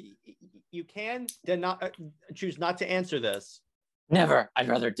over. You can choose not to answer this. Never. I'd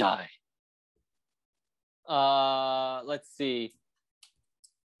rather die. Let's see.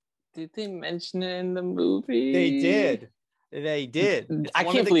 Did they mention it in the movie? They did. It's I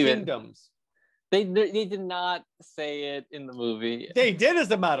one can't of the believe kingdoms. it. They did not say it in the movie. They did, as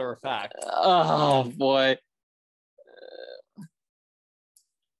a matter of fact. Oh boy.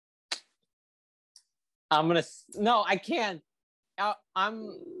 No, I can't.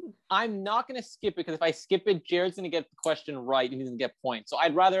 I'm not gonna skip it because if I skip it, Jared's gonna get the question right and he's gonna get points. So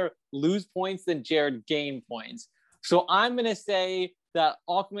I'd rather lose points than Jared gain points. So I'm gonna say that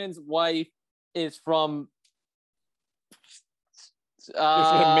Aquaman's wife is from. Just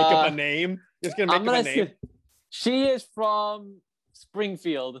gonna make up a name. Just gonna make up a name. She is from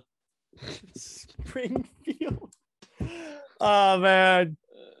Springfield. Springfield. Oh man.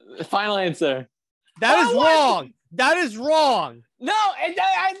 Final answer. That is wrong. That is wrong. No,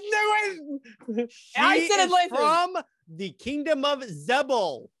 I knew it. I said Atlantis. From the kingdom of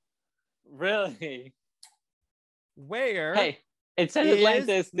Zebul. Really? Where? Hey, it says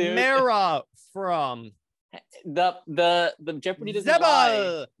Atlantis, dude. Mera from the Jeopardy doesn't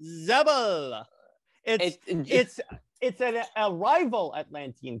lie. Zebul. It's a rival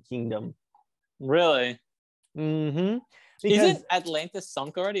Atlantean kingdom. Really? Mm-hmm. Isn't Atlantis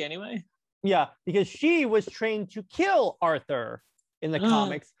sunk already anyway? Yeah, because she was trained to kill Arthur in the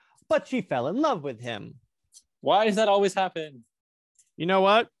comics, but she fell in love with him. Why does that always happen? You know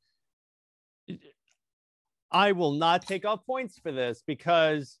what? I will not take off points for this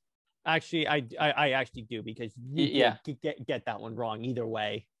because actually I actually do because you get that one wrong either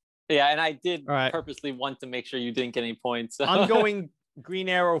way. Yeah, and I did purposely want to make sure you didn't get any points. So. I'm going Green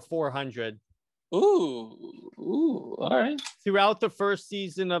Arrow 400. Ooh, all right. Throughout the first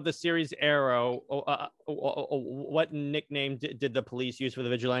season of the series Arrow, what nickname did the police use for the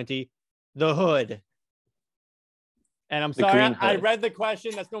vigilante? The Hood. And I'm sorry, I read the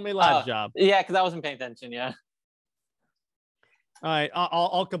question. That's normally Lad's job. Yeah, because I wasn't paying attention. Yeah. All right,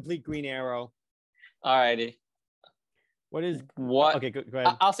 I'll complete Green Arrow. All righty. What? Okay, go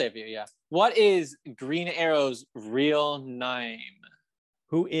ahead. I'll say it for you. Yeah. What is Green Arrow's real name?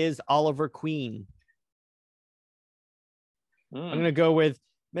 Who is Oliver Queen? I'm gonna go with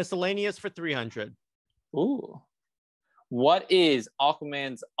miscellaneous for 300. Ooh. What is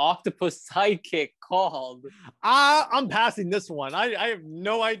Aquaman's octopus sidekick called? I'm passing this one. I have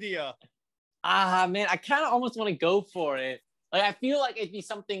no idea. Man, I kind of almost want to go for it. Like, I feel like it'd be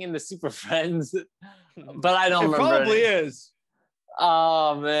something in the Super Friends, but I don't remember. It probably is.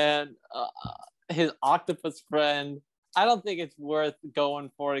 Oh, man. His octopus friend. I don't think it's worth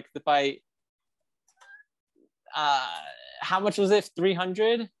going for it. Because if how much was it?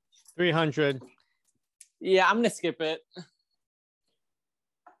 300? 300. Yeah, I'm going to skip it.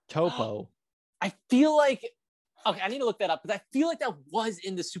 Topo. I feel like, okay, I need to look that up because I feel like that was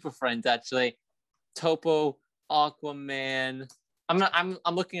in the Super Friends, actually. Topo, Aquaman. I'm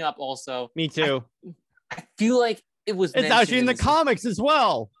looking it up also. Me too. I feel like it was. It's actually in the comics as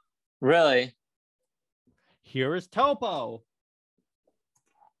well. Really? Here is Topo.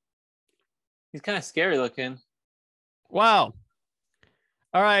 He's kind of scary looking. Wow.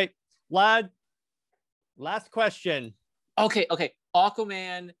 All right, Lad. Last question. Okay.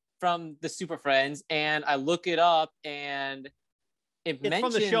 Aquaman from the Super Friends, and I look it up, and it's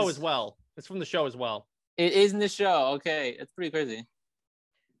from the show as well. It's from the show as well. It is in the show. Okay, it's pretty crazy.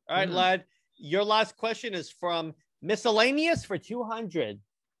 All right, Lad. Your last question is from miscellaneous for 200.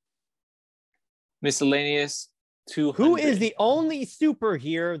 Miscellaneous 200. Who is the only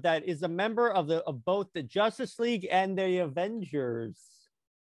superhero that is a member of both the Justice League and the Avengers?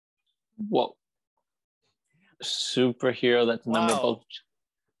 Whoa. Superhero that's a member of both.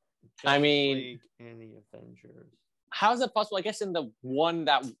 I mean, League and the Avengers. How is that possible? I guess in the one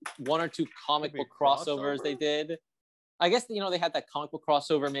or two comic book crossovers they did. I guess they had that comic book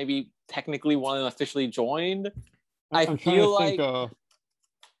crossover. Maybe technically one of them officially joined. I'm feel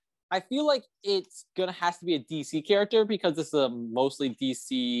like it's gonna has to be a DC character because this is a mostly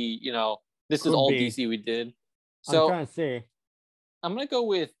DC. This is all DC we did. So I'm trying to see. I'm gonna go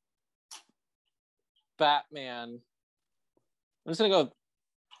with Batman. I'm just gonna go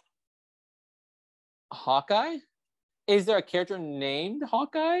Hawkeye. Is there a character named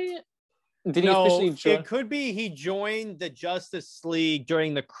Hawkeye? Did he officially join? It could be he joined the Justice League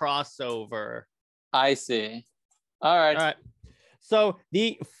during the crossover. I see. All right. So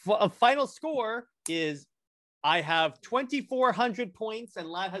the final score is I have 2,400 points and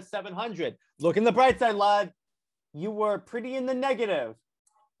Lad has 700. Look in the bright side, Lad. You were pretty in the negative.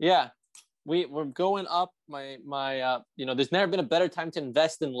 Yeah, we're going up. There's never been a better time to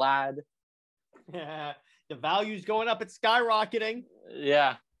invest in Lad. Yeah, the value's going up. It's skyrocketing.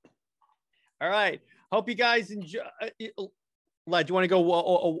 Yeah. All right. Hope you guys enjoy. Lad, do you want to go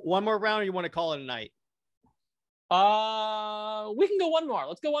one more round or you want to call it a night? We can go one more.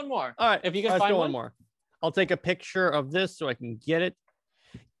 Let's go one more. All right. If you can find one more. I'll take a picture of this so I can get it.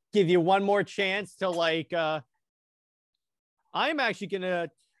 Give you one more chance to I'm actually going to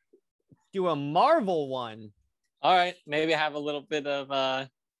do a Marvel one. All right. Maybe I have a little bit of a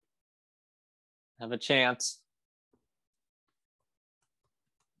chance.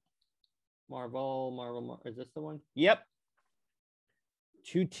 Marvel. Is this the one? Yep.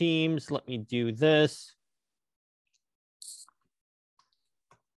 2 teams. Let me do this.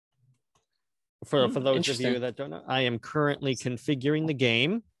 For those of you that don't know, I am currently configuring the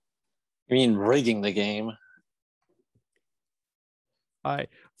game. You mean rigging the game? All right.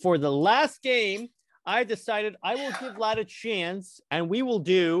 For the last game, I decided I will give Lad a chance, and we will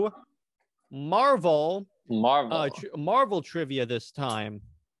do Marvel trivia this time.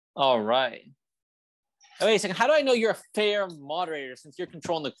 All right. Wait a second. How do I know you're a fair moderator since you're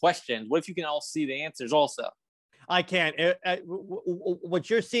controlling the questions? What if you can all see the answers also? I can't. What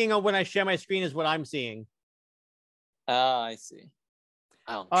you're seeing when I share my screen is what I'm seeing. I see.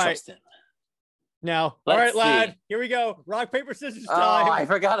 I don't trust him. Now, all right, Lad, here we go. Rock, paper, scissors time. Oh, I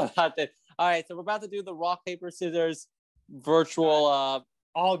forgot about that. All right, so we're about to do the rock, paper, scissors virtual.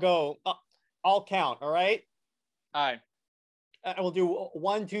 I'll go. I'll count, all right? All right. We'll do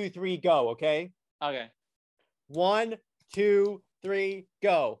 1, 2, 3, go, okay? Okay. 1, 2, 3,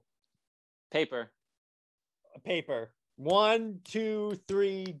 go. Paper. 1, 2,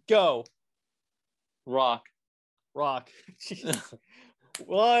 3, go. Rock.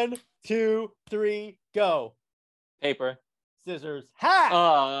 1, 2, 3, go. Paper. Scissors. Ha!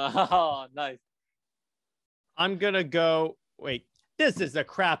 Oh, nice. I'm gonna go. Wait, this is a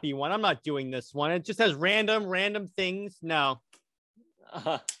crappy one. I'm not doing this one. It just has random things. No.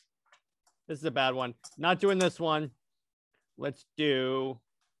 This is a bad one. Not doing this one. Let's do.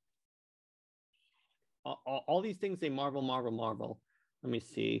 All these things say Marvel. Let me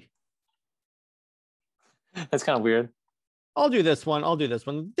see. That's kind of weird. I'll do this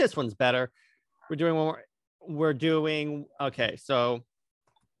one. This one's better. We're doing one more. Okay, so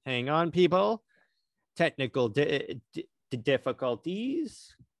hang on, people. Technical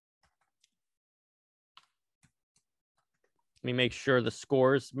difficulties. Let me make sure the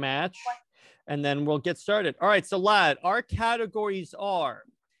scores match, and then we'll get started. All right, so Lad, our categories are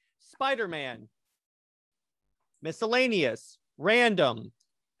Spider-Man, miscellaneous, random,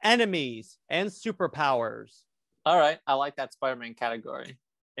 enemies, and superpowers. All right, I like that Spider-Man category.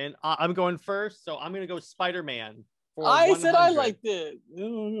 And I'm going first, so I'm going to go Spider-Man. I said I liked it.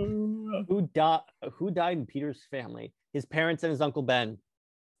 Who died in Peter's family? His parents and his Uncle Ben.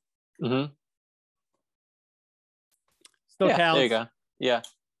 Mm-hmm. Still counts. There you go. Yeah.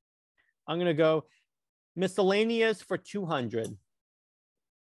 I'm going to go miscellaneous for 200.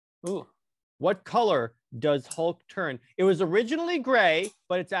 Ooh. What color does Hulk turn? It was originally gray,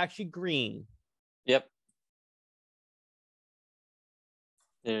 but it's actually green. Yep.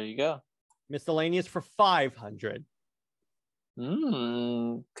 There you go. Miscellaneous for 500.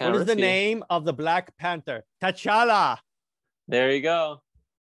 What is the name of the Black Panther? T'Challa. There you go.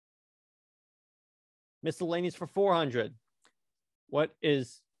 Miscellaneous for 400. What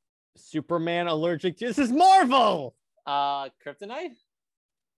is Superman allergic to? This is Marvel. Kryptonite.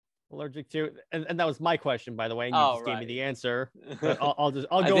 Allergic to, and that was my question, by the way. And you just gave me the answer. I'll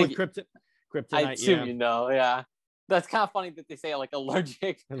go with kryptonite. I assume you know. Yeah. That's kind of funny that they say like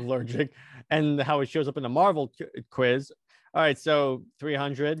allergic. And how it shows up in the Marvel quiz. All right, so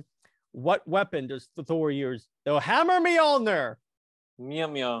 300. What weapon does Thor use? The hammer Mjolnir.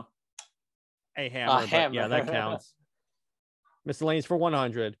 Mew. A hammer. Yeah, that counts. Miscellaneous for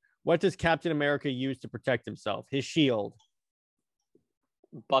 100. What does Captain America use to protect himself? His shield.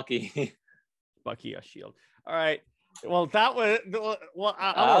 Bucky. Bucky, a shield. All right. Well, that was I'm was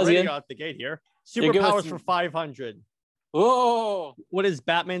already good. out the gate here. You're giving us Superpowers for 500. Oh, What is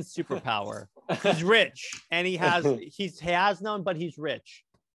Batman's superpower? He's rich, and he has none, but he's rich.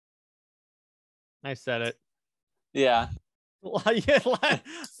 I said it. yeah.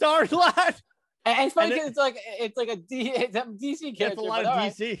 Sorry, lad. And it's funny because it's like a DC character. It's a lot of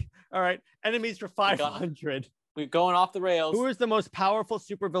DC. All right. Enemies for 500. We're going off the rails. Who is the most powerful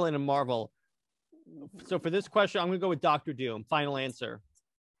supervillain in Marvel? So for this question, I'm going to go with Doctor Doom. Final answer.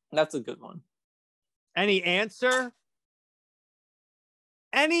 That's a good one. Any answer?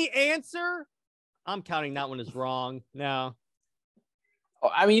 Any answer? I'm counting that one as wrong. No.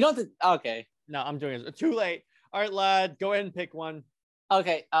 Oh, I mean, you don't have to. Okay. No, I'm doing it. Too late. All right, lad. Go ahead and pick one.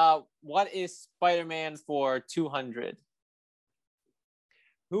 Okay. What is Spider-Man for 200?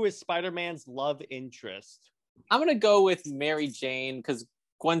 Who is Spider-Man's love interest? I'm gonna go with Mary Jane because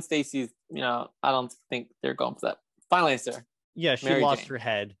Gwen Stacy's. I don't think they're going for that. Final answer. Yeah, she Mary lost Jane. her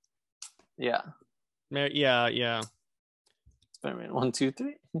head. Yeah. Yeah. Spider-Man 1, 2,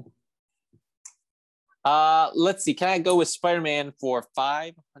 3. Let's see. Can I go with Spider-Man for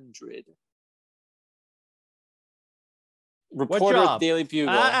 500? Reporter of Daily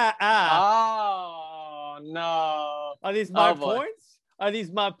Bugle. Oh no! Are these my points? Are these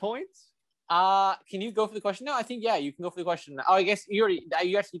my points? Can you go for the question? No, I think you can go for the question. Oh, I guess you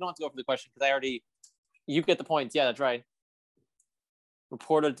actually don't have to go for the question because you get the points. Yeah, that's right.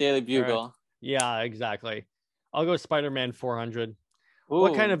 Reporter Daily Bugle. Right. Yeah, exactly. I'll go Spider-Man 400. Ooh.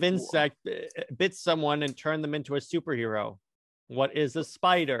 What kind of insect bits someone and turned them into a superhero? What is a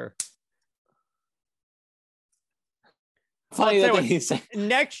spider? Funny that you say.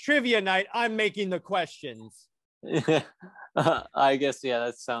 Next trivia night, I'm making the questions. I guess, yeah,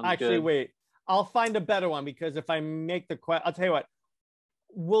 that sounds good. Actually, wait. I'll find a better one because if I make the question, I'll tell you what.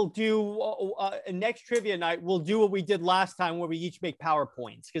 We'll do next trivia night. We'll do what we did last time where we each make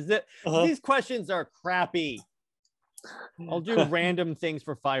PowerPoints because these questions are crappy. I'll do random things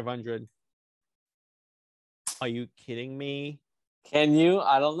for 500. Are you kidding me? Can you?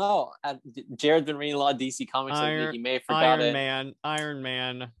 I don't know. Jared's been reading a lot of DC comics. He may have forgot Iron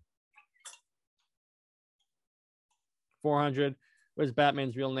Man. 400. What's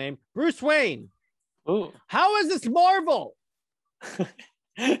Batman's real name? Bruce Wayne. Ooh. How is this Marvel?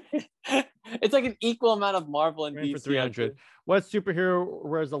 It's like an equal amount of Marvel and DC. For 300. What superhero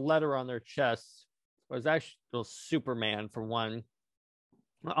wears a letter on their chest? It was actually Superman for one.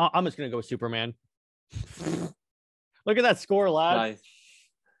 I'm just gonna go with Superman. Look at that score, lad.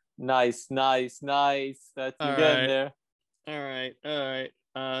 Nice. That's you're getting there. All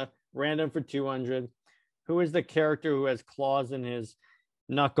right. Random for 200. Who is the character who has claws in his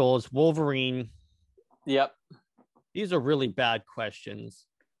knuckles? Wolverine. Yep. These are really bad questions.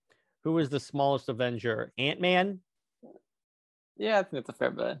 Who is the smallest Avenger? Ant-Man? Yeah, I think that's a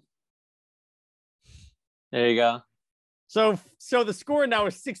fair bet. There you go. So the score now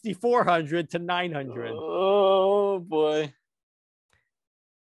is 6,400 to 900. Oh boy.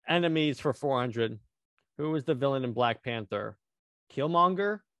 Enemies for 400. Who is the villain in Black Panther?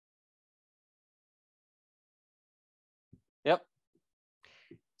 Killmonger? Yep.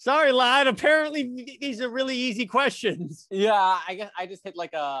 Sorry, lad. Apparently these are really easy questions. Yeah, I guess I just hit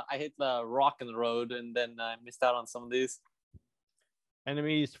the rock in the road and then I missed out on some of these.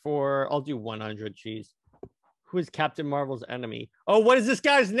 Enemies for, I'll do 100. Jeez. Who is Captain Marvel's enemy? Oh, what is this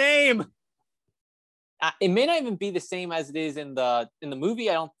guy's name? It may not even be the same as it is in the movie.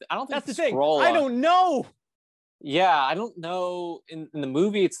 I don't think that's the Skrull. Thing. I don't know. Yeah, I don't know. In the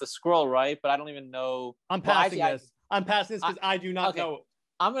movie, it's the Skrull, right? But I don't even know. I'm passing this because I do not know.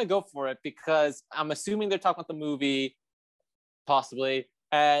 I'm gonna go for it because I'm assuming they're talking about the movie, possibly,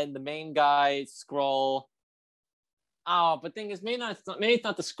 and the main guy Skrull. Oh, but thing is, maybe it's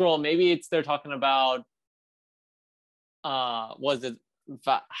not the Skrull. Maybe they're talking about. Was it?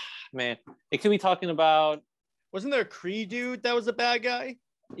 Man, it could be talking about. Wasn't there a Kree dude that was a bad guy?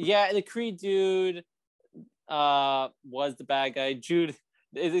 Yeah, the Kree dude was the bad guy. Jude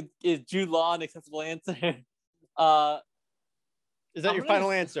is Jude Law an acceptable answer? Is that your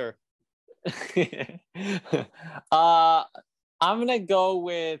final answer? I'm gonna go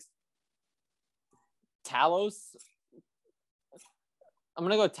with Talos. I'm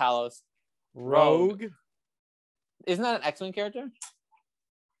gonna go with Talos. Rogue. Isn't that an X-Men character?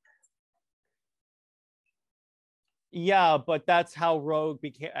 Yeah, but that's how Rogue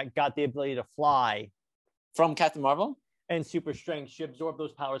got the ability to fly. From Captain Marvel? And super strength. She absorbed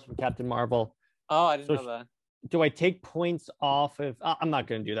those powers from Captain Marvel. Oh, I didn't know that. do I take points off if I'm not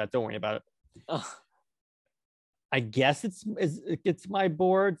going to do that? Don't worry about it. I guess it's my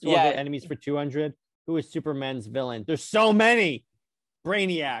board. So I'll go enemies for 200. Who is Superman's villain? There's so many.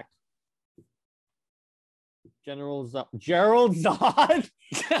 Brainiac. Gerald Zod. Gerald Zod.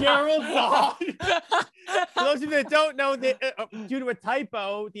 For those of you that don't know, due to a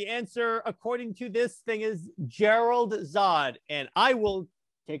typo, the answer, according to this thing, is Gerald Zod. And I will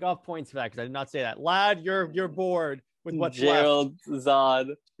take off points for that because I did not say that. Lad, you're bored with what's Gerald left. Zod.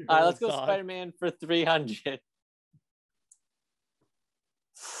 Gerald All right, let's go Zod. Spider-Man for 300.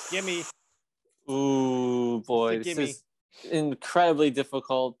 Gimme. Ooh, boy. This is incredibly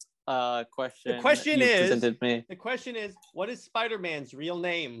difficult question. The question is, what is Spider-Man's real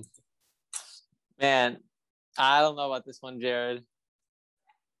name? Man, I don't know about this one, Jared.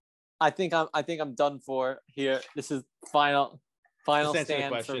 I think I'm done for here. This is final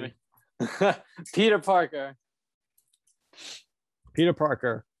stand for me. Peter Parker. Peter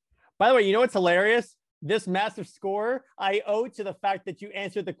Parker. By the way, you know what's hilarious? This massive score I owe to the fact that you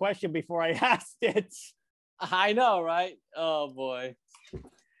answered the question before I asked it. I know, right? Oh boy.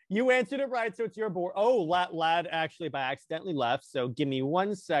 You answered it right, so it's your board. Oh, Lad actually by accidentally left. So give me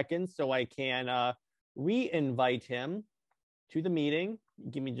 1 second so I can re-invite him to the meeting.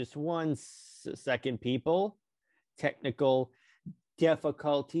 Give me just 1 second, people. Technical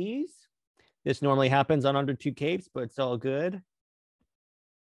difficulties. This normally happens on Under Two Capes, but it's all good.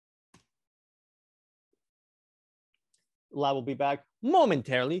 Lad will be back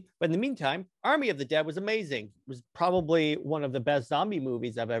momentarily, but in the meantime, Army of the Dead was amazing. It was probably one of the best zombie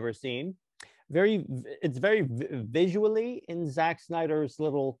movies I've ever seen. It's very visually in Zack Snyder's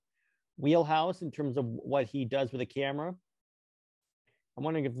little wheelhouse in terms of what he does with a camera. I'm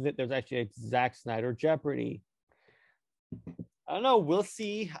wondering if there's actually a Zack Snyder Jeopardy. I don't know. We'll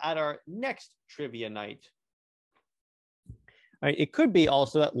see at our next trivia night. All right, it could be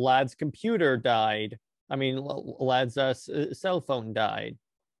also that Lad's computer died. I mean, Lad's cell phone died.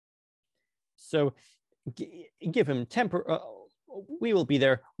 So give him we will be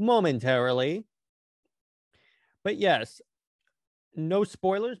there momentarily. But yes, no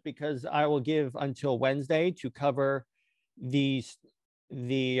spoilers because I will give until Wednesday to cover the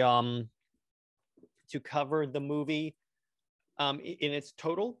movie in its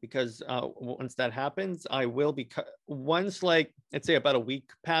total, because once that happens, I will be once, like, let's say about a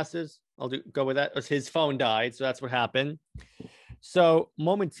week passes, I'll go with that. His phone died, so that's what happened. So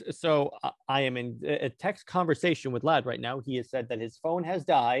I am in a text conversation with Lad right now. He has said that his phone has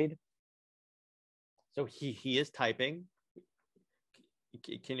died, so he is typing.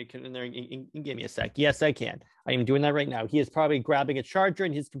 Can you give me a sec? Yes, I can. I am doing that right now. He is probably grabbing a charger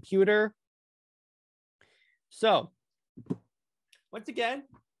in his computer. So once again,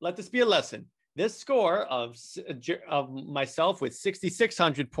 let this be a lesson. This score of myself with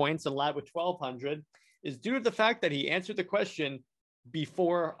 6,600 points and Lad with 1,200 is due to the fact that he answered the question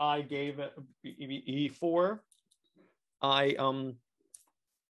before I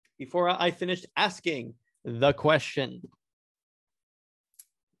finished asking the question.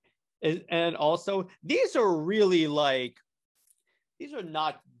 And also, these are really these are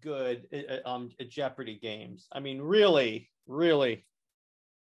not good Jeopardy games. I mean, really, really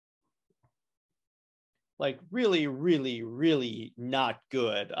not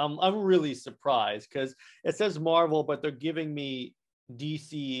good. I'm really surprised because it says Marvel, but they're giving me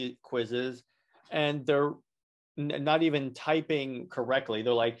DC quizzes and they're not even typing correctly.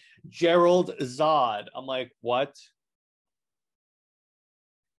 They're like Gerald Zod. I'm like, what?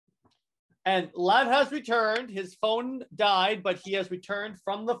 And Lad has returned. His phone died, but he has returned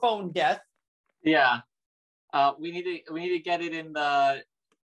from the phone death. Yeah. We need to get it in the.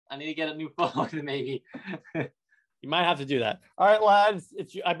 I need to get a new phone, maybe. You might have to do that. All right, lads.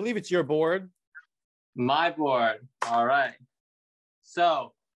 I believe it's your board. My board. All right.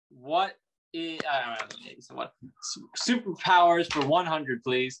 So, what superpowers for 100,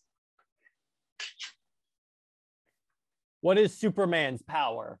 please? What is Superman's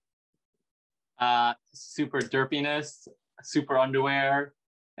power? Super derpiness, super underwear,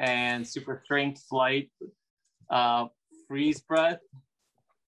 and super strength flight. Freeze breath.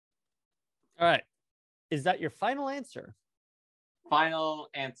 All right. Is that your final answer? Final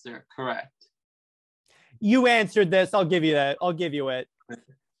answer, correct. You answered this. I'll give you that. I'll give you it.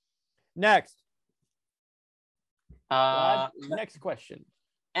 Next. Next question.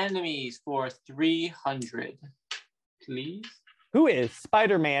 Enemies for 300, please. Who is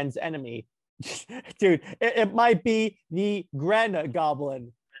Spider-Man's enemy? Dude, it might be the Green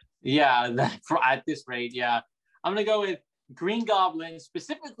Goblin. Yeah, at this rate, yeah. I'm going to go with Green Goblin,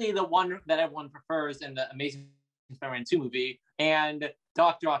 specifically the one that everyone prefers in the Amazing Spider-Man 2 movie, and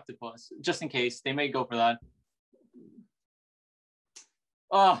Dr. Octopus, just in case they may go for that.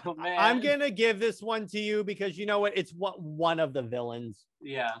 Oh man, I'm gonna give this one to you because you know what? It's one of the villains.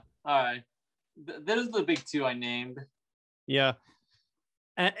 Yeah. All right. Those are the big two I named. Yeah.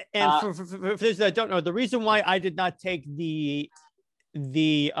 And for those that don't know, the reason why I did not take the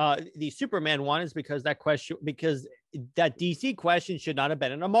Superman one is because that DC question should not have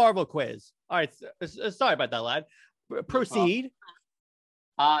been in a Marvel quiz. All right, sorry about that, lad. Proceed.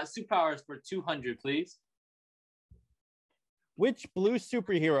 Superpowers for 200, please. Which blue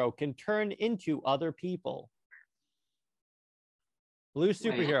superhero can turn into other people? Blue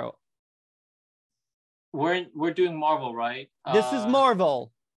superhero. We're doing Marvel, right? This is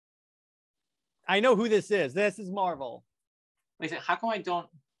Marvel. I know who this is. This is Marvel. Wait, how come I don't?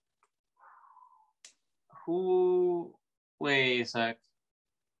 Who? Wait a sec.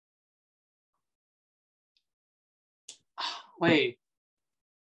 Wait.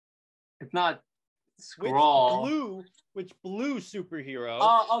 It's not Skrull. Which blue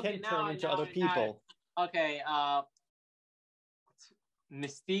superhero can turn into other people? Okay.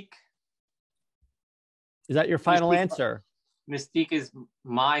 Mystique. Is that your final answer? Mystique is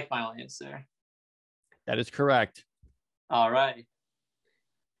my final answer. That is correct. All right.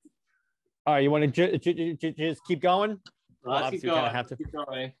 All right. You want to just keep going? Let's keep going. Keep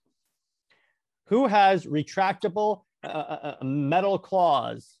going. Who has retractable metal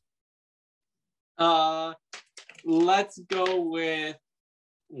claws? Let's go with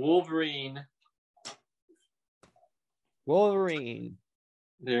Wolverine. Wolverine.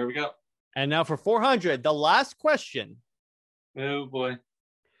 There we go. And now for 400, the last question. Oh boy.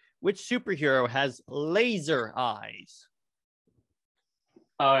 Which superhero has laser eyes?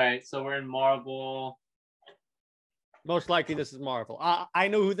 All right, so we're in Marvel. Most likely this is Marvel. I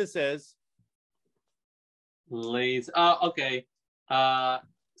know who this is. Laser. Okay.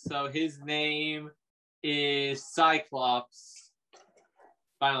 So his name is Cyclops.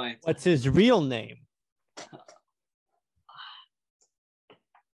 Final answer. What's his real name?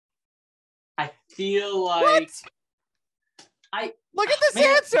 I feel like Look at this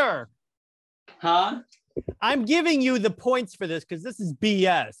answer. Huh? I'm giving you the points for this because this is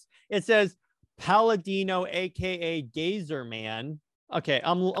BS. It says Paladino, aka Gazer Man. Okay,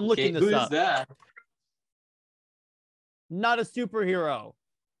 I'm looking this up. Who's that? Not a superhero.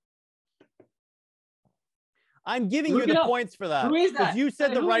 I'm giving you the points for that. Who is that? Because you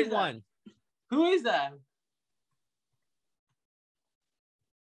said the right one. Who is that?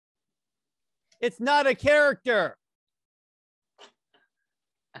 It's not a character.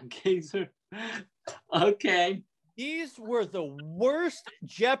 Gazer. Okay. These were the worst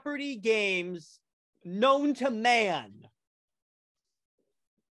Jeopardy games known to man.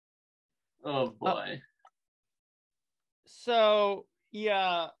 Oh boy. So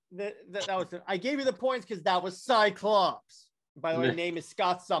yeah, that was. I gave you the points because that was Cyclops. By the way, name is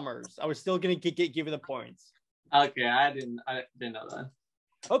Scott Summers. I was still gonna give you the points. Okay, I didn't know that.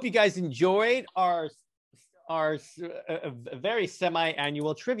 Hope you guys enjoyed our very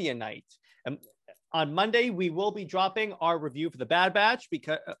semi-annual trivia night. On Monday, we will be dropping our review for The Bad Batch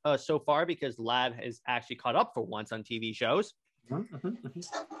because because Lad has actually caught up for once on TV shows.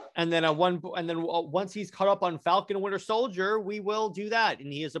 And then once he's caught up on Falcon and Winter Soldier, we will do that,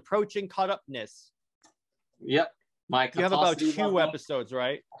 and he is approaching caught upness. Yep, you have about 2 episodes,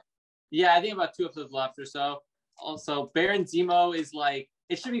 right? Yeah, I think about 2 episodes left or so. Also, Baron Zemo is like,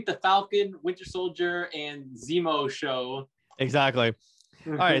 it should be the Falcon, Winter Soldier, and Zemo show. Exactly.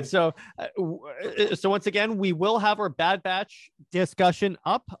 All right, so once again, we will have our Bad Batch discussion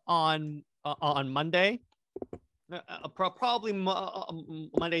up on Monday, probably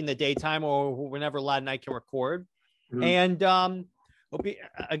Monday in the daytime or whenever Lad and I can record. And hope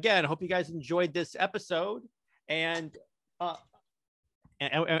you guys enjoyed this episode, and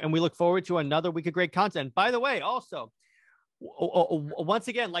we look forward to another week of great content. By the way, also, once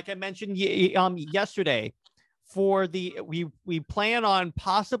again, like I mentioned yesterday, we plan on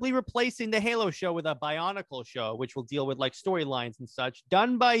possibly replacing the Halo show with a Bionicle show, which will deal with like storylines and such,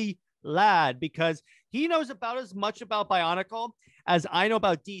 done by Lad, because he knows about as much about Bionicle as I know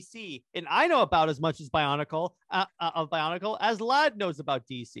about DC, and I know about as much as Bionicle as Lad knows about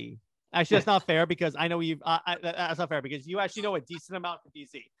DC. Actually, that's not fair because I know that's not fair because you actually know a decent amount for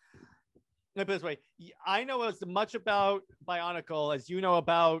DC. Let me put it this way: I know as much about Bionicle as you know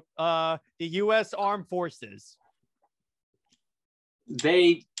about the U.S. Armed Forces.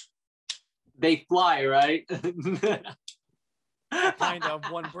 They fly, right? Kind of.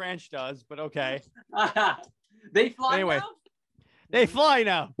 One branch does, but okay. They fly. Anyway, now? They fly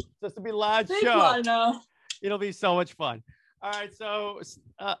now. Just to be loud They show. fly now. It'll be so much fun. All right. So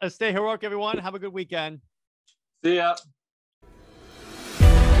stay heroic, everyone. Have a good weekend. See ya.